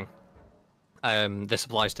kill this thing. This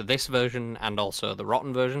applies to this version and also the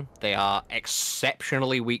Rotten version. They are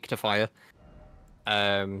exceptionally weak to fire.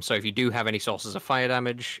 So if you do have any sources of fire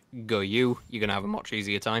damage, go you. You're going to have a much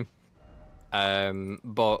easier time.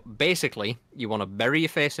 But basically, you want to bury your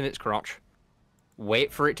face in its crotch,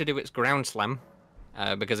 wait for it to do its ground slam,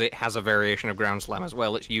 because it has a variation of ground slam as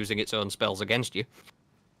well. It's using its own spells against you.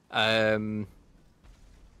 And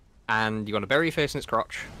you want to bury your face in its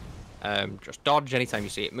crotch, just dodge anytime you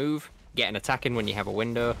see it move, get an attack in when you have a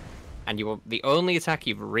window, and the only attack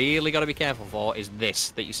you've really got to be careful for is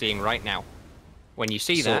this that you're seeing right now. When you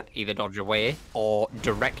see that, either dodge away or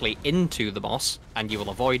directly into the boss, and you will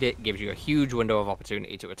avoid it. Gives you a huge window of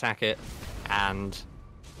opportunity to attack it, and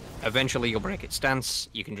eventually you'll break its stance.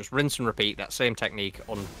 You can just rinse and repeat that same technique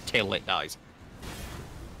until it dies.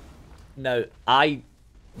 Now, I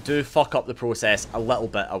do fuck up the process a little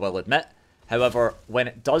bit, I will admit. However, when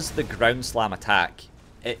it does the ground slam attack,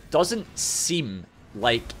 it doesn't seem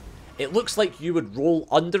like... It looks like you would roll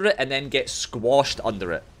under it and then get squashed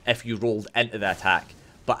under it if you rolled into the attack.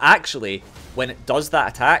 But actually, when it does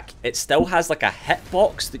that attack, it still has like a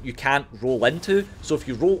hitbox that you can't roll into. So if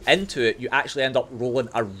you roll into it, you actually end up rolling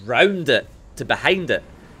around it to behind it.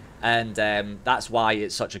 And that's why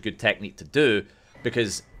it's such a good technique to do.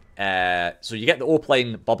 Because, so you get the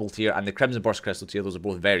Opaline Bubble Tier and the Crimson Burst Crystal Tier. Those are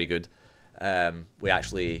both very good. We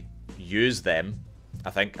actually use them.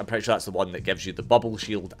 I'm pretty sure that's the one that gives you the bubble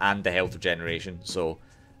shield and the health regeneration. So,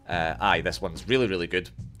 aye, this one's really, really good.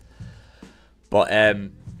 But,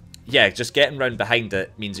 yeah, just getting round behind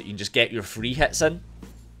it means that you can just get your free hits in.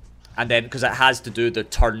 And then, because it has to do the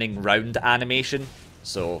turning round animation.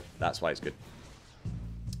 So, that's why it's good.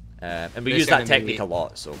 And we use that technique a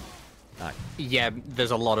lot, so, aye. Yeah,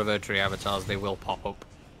 there's a lot of Erdtree avatars. They will pop up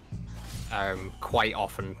quite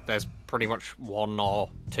often. There's pretty much one or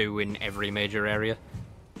two in every major area.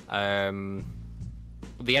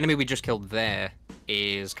 The enemy we just killed there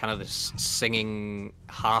is kind of this singing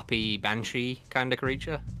harpy banshee kind of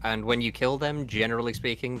creature, and when you kill them, generally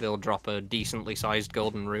speaking, they'll drop a decently sized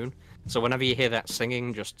golden rune. So whenever you hear that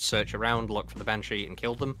singing, just search around, look for the banshee and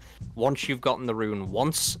kill them. Once you've gotten the rune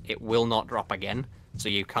once, it will not drop again, so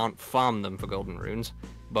you can't farm them for golden runes,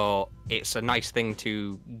 but it's a nice thing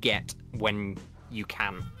to get when you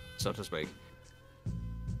can, so to speak.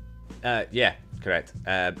 Yeah, correct.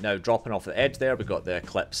 Now, dropping off the edge there, we've got the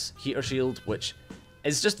Eclipse Heater Shield, which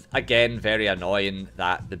is just, again, very annoying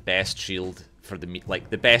that the best shield for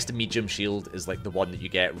the best medium shield is like the one that you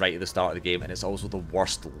get right at the start of the game, and it's also the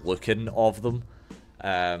worst looking of them.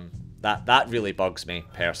 That really bugs me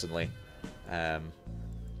personally.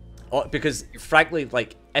 Because frankly,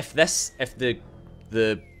 like if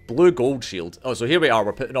the blue gold shield. Oh, so here we are.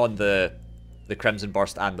 We're putting on the Crimson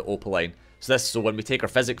Burst and the Opaline. So when we take our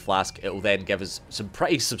Physic Flask, it will then give us some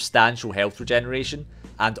pretty substantial health regeneration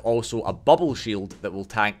and also a bubble shield that will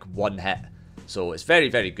tank one hit. So it's very,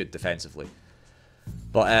 very good defensively.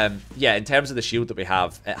 But yeah, in terms of the shield that we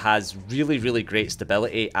have, it has really, really great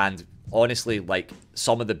stability and honestly, like,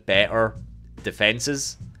 some of the better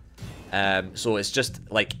defenses. So it's just,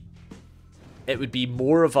 like, it would be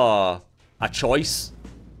more of a choice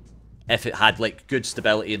if it had, like, good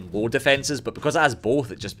stability and low defenses, but because it has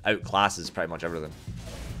both, it just outclasses pretty much everything.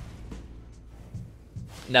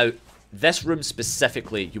 Now, this room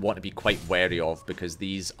specifically, you want to be quite wary of, because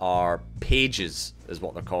these are pages, is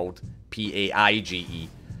what they're called. P-A-I-G-E.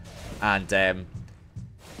 And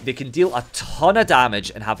they can deal a ton of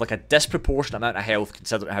damage and have, like, a disproportionate amount of health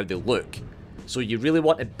considering how they look. So you really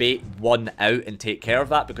want to bait one out and take care of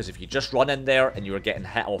that, because if you just run in there and you're getting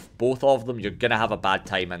hit off both of them, you're going to have a bad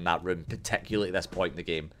time in that room, particularly at this point in the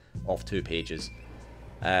game, off two pages.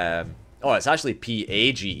 Oh, it's actually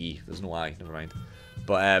P-A-G-E. There's no I, never mind.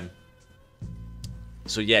 But,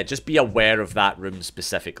 so yeah, just be aware of that room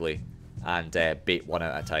specifically, and bait one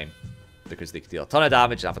out at a time, because they can deal a ton of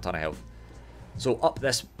damage and have a ton of health. So up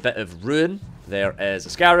this bit of ruin, there is a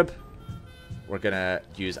Scarab. We're going to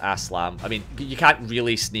use Aslam. I mean, you can't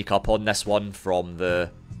really sneak up on this one from the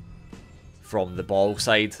ball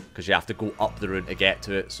side, because you have to go up the rune to get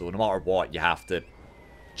to it. So no matter what, you have to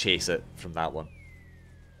chase it from that one.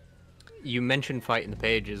 You mentioned fighting the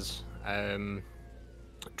pages.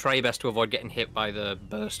 Try your best to avoid getting hit by the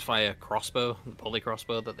burst fire crossbow, the poly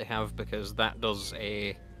crossbow that they have, because that does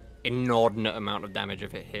a inordinate amount of damage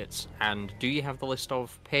if it hits. And do you have the list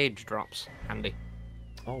of page drops handy?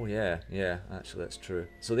 Oh yeah, actually that's true.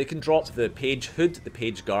 So they can drop the page hood, the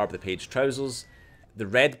page garb, the page trousers, the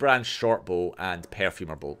red branch short bow, and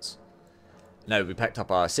perfumer bolts. Now we picked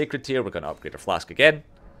up a sacred tier, we're going to upgrade our flask again.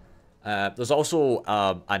 There's also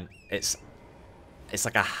it's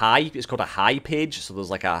like a high, it's called a high page, so there's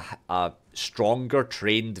like a stronger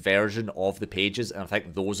trained version of the pages, and I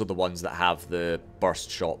think those are the ones that have the burst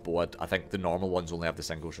shot bow. I think the normal ones only have the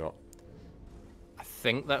single shot. I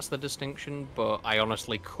think that's the distinction, but I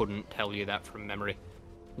honestly couldn't tell you that from memory.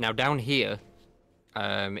 Now down here,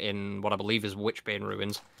 in what I believe is Witchbane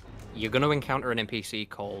Ruins, you're going to encounter an NPC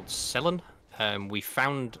called Selen. We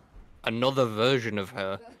found another version of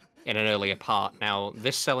her in an earlier part. Now,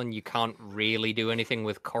 this Selen you can't really do anything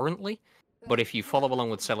with currently, but if you follow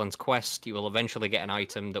along with Selen's quest, you will eventually get an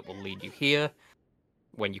item that will lead you here.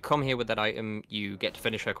 When you come here with that item, you get to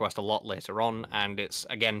finish her quest a lot later on, and it's,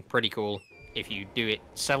 again, pretty cool. If you do it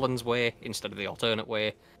Selen's way instead of the alternate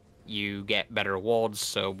way, you get better rewards,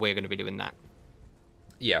 so we're going to be doing that.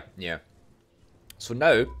 Yeah. So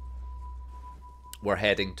now, we're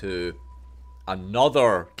heading to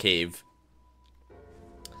another cave.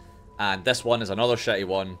 And this one is another shitty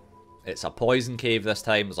one. It's a poison cave this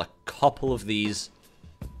time. There's a couple of these.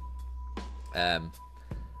 And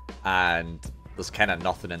there's kind of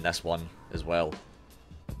nothing in this one as well.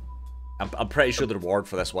 I'm pretty sure the reward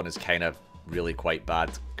for this one is kind of really quite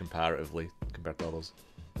bad comparatively compared to others.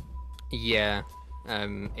 Yeah,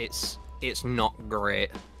 it's not great.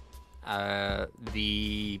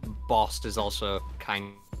 The boss is also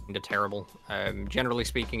kind of terrible. Generally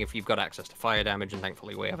speaking, if you've got access to fire damage, and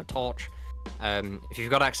thankfully we have a torch, if you've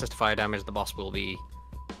got access to fire damage, the boss will be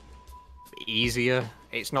easier.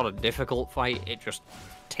 It's not a difficult fight, it just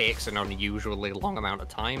takes an unusually long amount of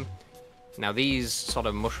time. Now these sort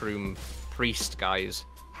of mushroom priest guys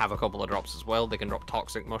have a couple of drops as well. They can drop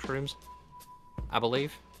toxic mushrooms, I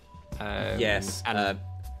believe. Yes.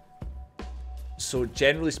 So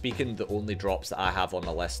generally speaking, the only drops that I have on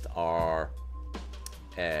the list are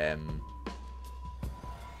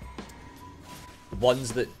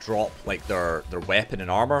ones that drop like their weapon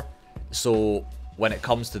and armor. So when it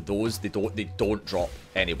comes to those, they don't drop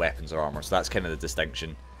any weapons or armor. So that's kind of the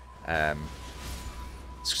distinction.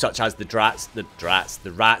 Such as the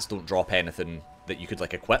rats don't drop anything that you could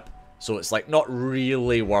like equip. So it's like not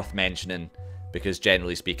really worth mentioning, because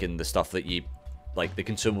generally speaking, the stuff that you like, the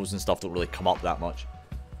consumables and stuff don't really come up that much.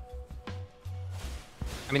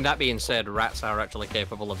 I mean, that being said, rats are actually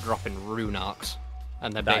capable of dropping rune arcs,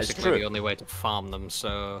 and they're basically the only way to farm them,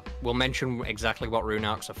 so we'll mention exactly what rune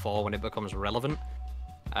arcs are for when it becomes relevant.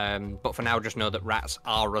 But for now, just know that rats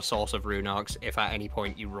are a source of rune arcs if at any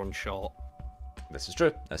point you run short. This is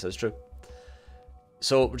true. This is true.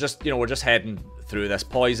 So we're just heading through this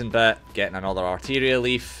poison bit, getting another arteria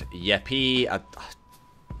leaf. Yippee!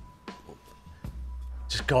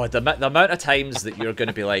 Just God, the amount of times that you're going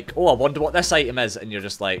to be like, oh, I wonder what this item is, and you're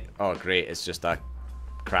just like, oh, great, it's just a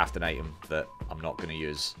crafting item that I'm not going to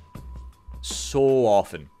use. So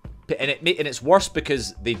often. And it's worse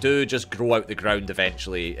because they do just grow out the ground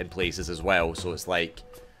eventually in places as well, so it's like,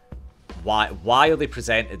 why are they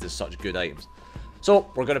presented as such good items?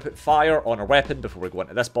 So, we're going to put fire on our weapon before we go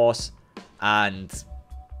into this boss, and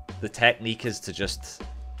the technique is to just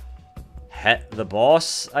hit the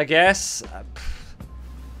boss, I guess.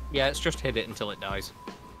 Yeah, it's just hit it until it dies.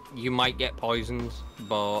 You might get poisoned,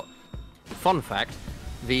 but fun fact,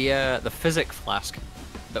 the physic flask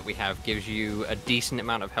that we have gives you a decent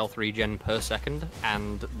amount of health regen per second,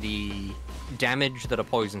 and the damage that a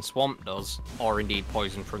poison swamp does, or indeed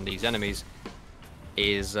poison from these enemies,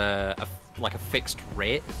 is like a fixed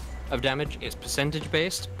rate of damage. It's percentage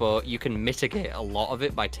based, but you can mitigate a lot of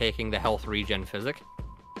it by taking the health regen physic.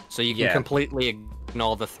 So you can completely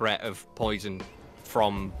ignore the threat of poison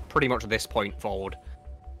from pretty much this point forward.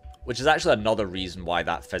 Which is actually another reason why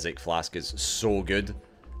that physic flask is so good.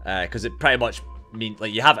 Because it pretty much means,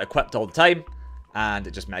 like, you have it equipped all the time, and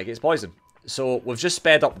it just mitigates poison. So we've just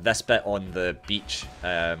sped up this bit on the beach,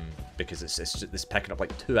 because it's picking up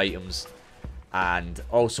like 2 items. And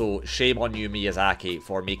also, shame on you, Miyazaki,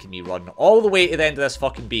 for making me run all the way to the end of this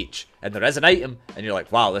fucking beach. And there is an item, and you're like,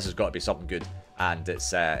 wow, this has got to be something good. And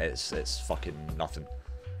it's fucking nothing.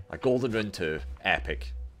 A Golden Rune 2,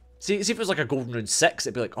 epic. See if it was like a Golden Rune 6,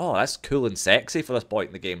 it'd be like, oh, that's cool and sexy for this point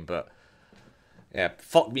in the game, but yeah,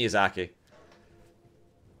 fuck Miyazaki.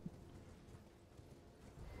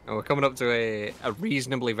 And we're coming up to a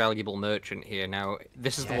reasonably valuable merchant here. Now,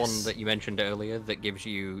 this is the one that you mentioned earlier that gives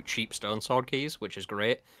you cheap stone sword keys, which is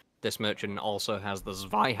great. This merchant also has the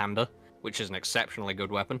Zweihander, which is an exceptionally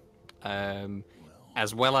good weapon,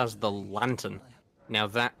 as well as the lantern. Now,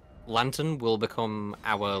 that lantern will become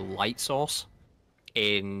our light source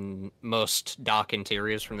in most dark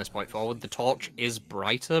interiors from this point forward. The torch is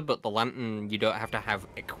brighter, but the lantern you don't have to have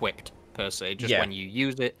equipped per se. Just when you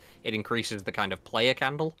use it, it increases the kind of player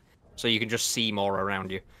candle, so you can just see more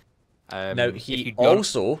around you. Now he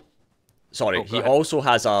also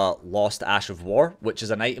has a Lost Ash of War, which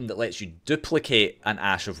is an item that lets you duplicate an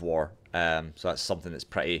Ash of War. So that's something that's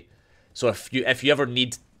pretty. So if you ever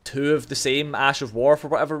need 2 of the same Ash of War for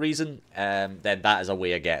whatever reason, then that is a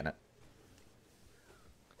way of getting it.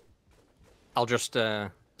 I'll just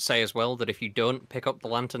say as well that if you don't pick up the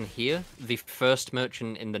lantern here, the first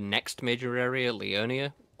merchant in the next major area,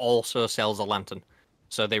 Leonia, also sells a lantern.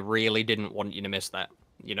 So they really didn't want you to miss that.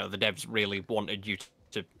 You know, the devs really wanted you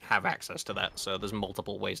to have access to that, so there's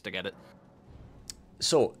multiple ways to get it.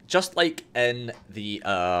 So, just like in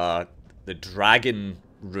the dragon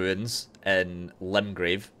ruins in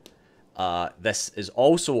Limgrave, this is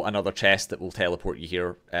also another chest that will teleport you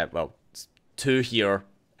here, well, to here,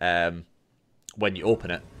 when you open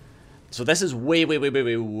it. So this is way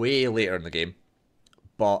later in the game,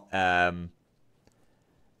 but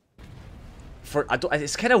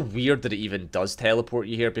it's kind of weird that it even does teleport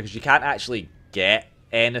you here, because you can't actually get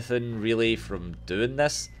anything really from doing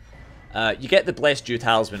this. You get the Blessed Dew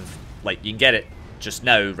Talisman, like you can get it just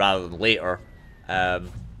now rather than later, but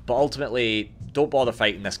ultimately don't bother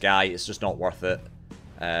fighting this guy. It's just not worth it.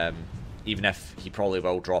 Even if he probably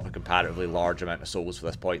will drop a comparatively large amount of souls for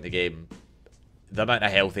this point in the game, the amount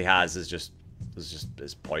of health he has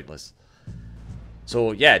is pointless.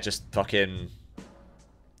 So yeah, just fucking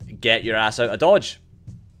get your ass out of dodge.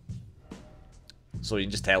 So you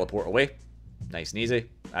can just teleport away. Nice and easy.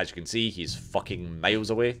 As you can see, he's fucking miles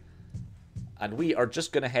away. And we are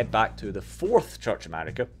just going to head back to the 4th Church of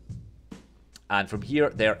Marika. And from here,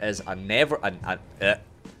 there is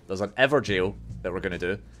there's an Ever Jail that we're going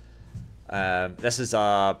to do. This is,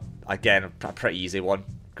 again, a pretty easy one.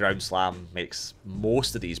 Ground Slam makes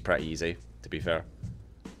most of these pretty easy, to be fair.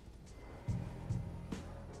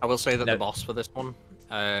 I will say that the boss for this one,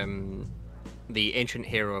 the Ancient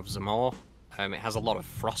Hero of Zamor, it has a lot of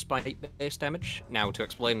Frostbite-based damage. Now, to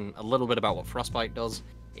explain a little bit about what Frostbite does,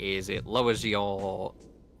 is it lowers your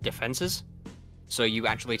defenses, so you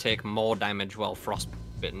actually take more damage while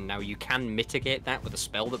frostbitten. Now, you can mitigate that with a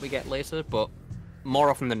spell that we get later, but more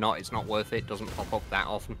often than not, it's not worth it. It doesn't pop up that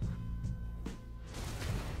often.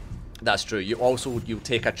 That's true. You'll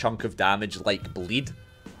take a chunk of damage like bleed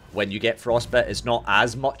when you get frostbite. It's not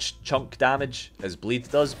as much chunk damage as bleed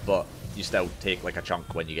does, but you still take like a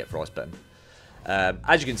chunk when you get frostbitten.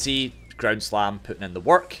 As you can see, Ground Slam putting in the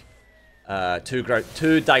work.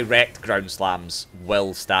 2 direct Ground Slams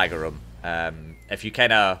will stagger him. If you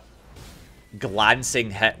kind of glancing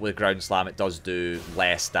hit with Ground Slam, it does do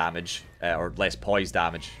less damage, or less poise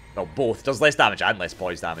damage. Well, both. It does less damage and less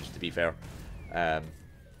poise damage, to be fair.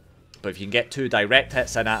 But if you can get 2 direct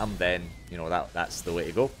hits in at him, then, you know, that's the way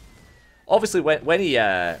to go. Obviously, when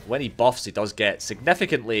he buffs, he does get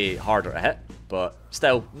significantly harder to hit, but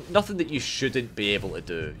still, nothing that you shouldn't be able to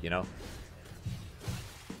do, you know?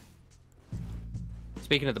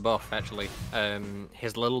 Speaking of the buff, actually,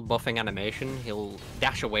 his little buffing animation, he'll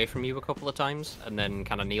dash away from you a couple of times and then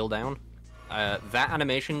kind of kneel down. That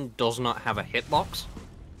animation does not have a hitbox,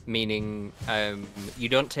 meaning you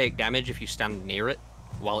don't take damage if you stand near it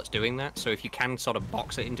while it's doing that. So if you can sort of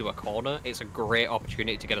box it into a corner, it's a great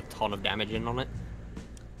opportunity to get a ton of damage in on it.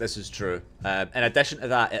 This is true. In addition to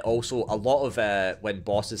that, it also, a lot of when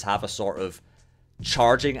bosses have a sort of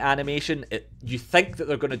charging animation, you think that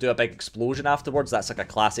they're going to do a big explosion afterwards. That's like a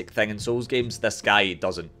classic thing in Souls games. This guy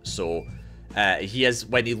doesn't. So he is,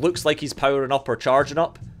 when he looks like he's powering up or charging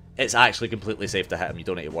up, it's actually completely safe to hit him. You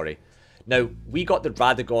don't need to worry. Now, we got the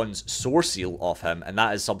Radagon's Soar Seal off him, and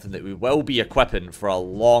that is something that we will be equipping for a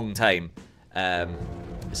long time.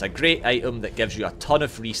 It's a great item that gives you a ton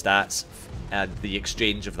of free stats, and the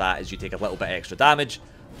exchange of that is you take a little bit extra damage,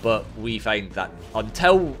 but we find that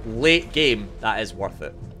until late game, that is worth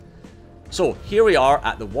it. So, here we are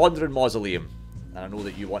at the Wandering Mausoleum, and I know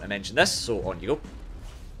that you want to mention this, so on you go.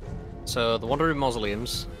 So, the Wandering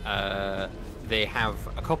Mausoleums, they have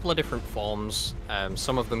a couple of different forms.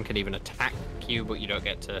 Some of them can even attack you, but you don't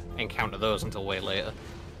get to encounter those until way later.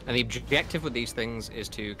 And the objective with these things is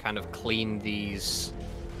to kind of clean these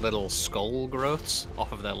little skull growths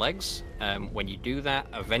off of their legs. When you do that,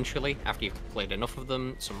 eventually, after you've played enough of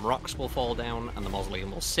them, some rocks will fall down and the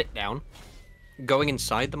mausoleum will sit down. Going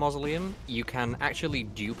inside the mausoleum, you can actually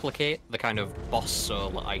duplicate the kind of boss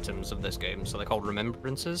soul items of this game. So they're called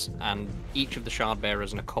remembrances, and each of the shard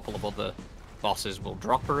bearers and a couple of other bosses will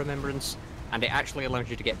drop a remembrance, and it actually allows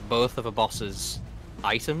you to get both of a boss's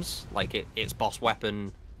items, like its boss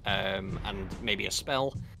weapon and maybe a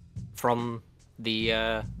spell, from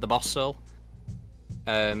the boss soul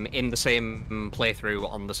in the same playthrough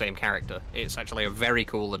on the same character. It's actually a very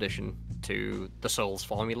cool addition to the Souls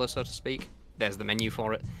formula, so to speak. There's the menu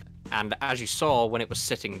for it, and as you saw when it was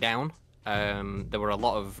sitting down, there were a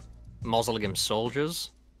lot of mausoleum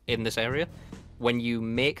soldiers in this area. When you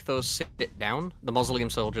make those sit down, the mausoleum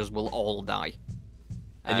soldiers will all die.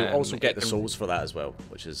 And you'll also get the souls for that as well,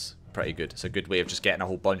 which is pretty good. It's a good way of just getting a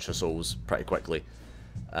whole bunch of souls pretty quickly.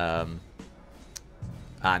 And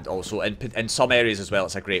also in some areas as well,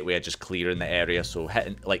 it's a great way of just clearing the area. So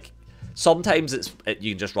hitting, like, sometimes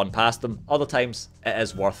you can just run past them. Other times it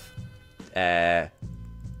is worth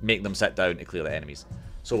making them sit down to clear the enemies.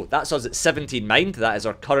 So that's us at 17 mind. That is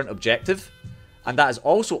our current objective, and that is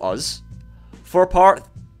also us for part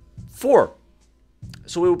 4.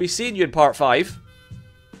 So we will be seeing you in part 5.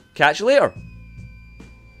 Catch you later.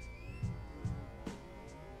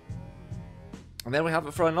 And then we have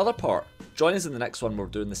it for another part. Join us in the next one. We're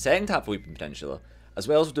doing the second half of Weeping Peninsula, as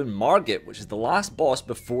well as we're doing Margate, which is the last boss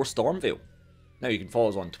before Stormveil. Now, you can follow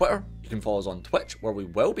us on Twitter, you can follow us on Twitch, where we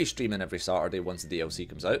will be streaming every Saturday once the DLC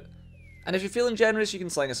comes out. And if you're feeling generous, you can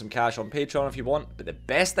sling us some cash on Patreon if you want. But the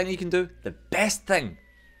best thing you can do, the best thing,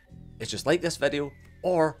 is just like this video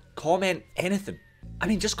or comment anything. I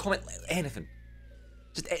mean, just comment anything.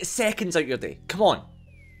 Just seconds out your day. Come on.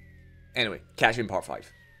 Anyway, catch you in part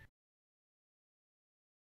 5.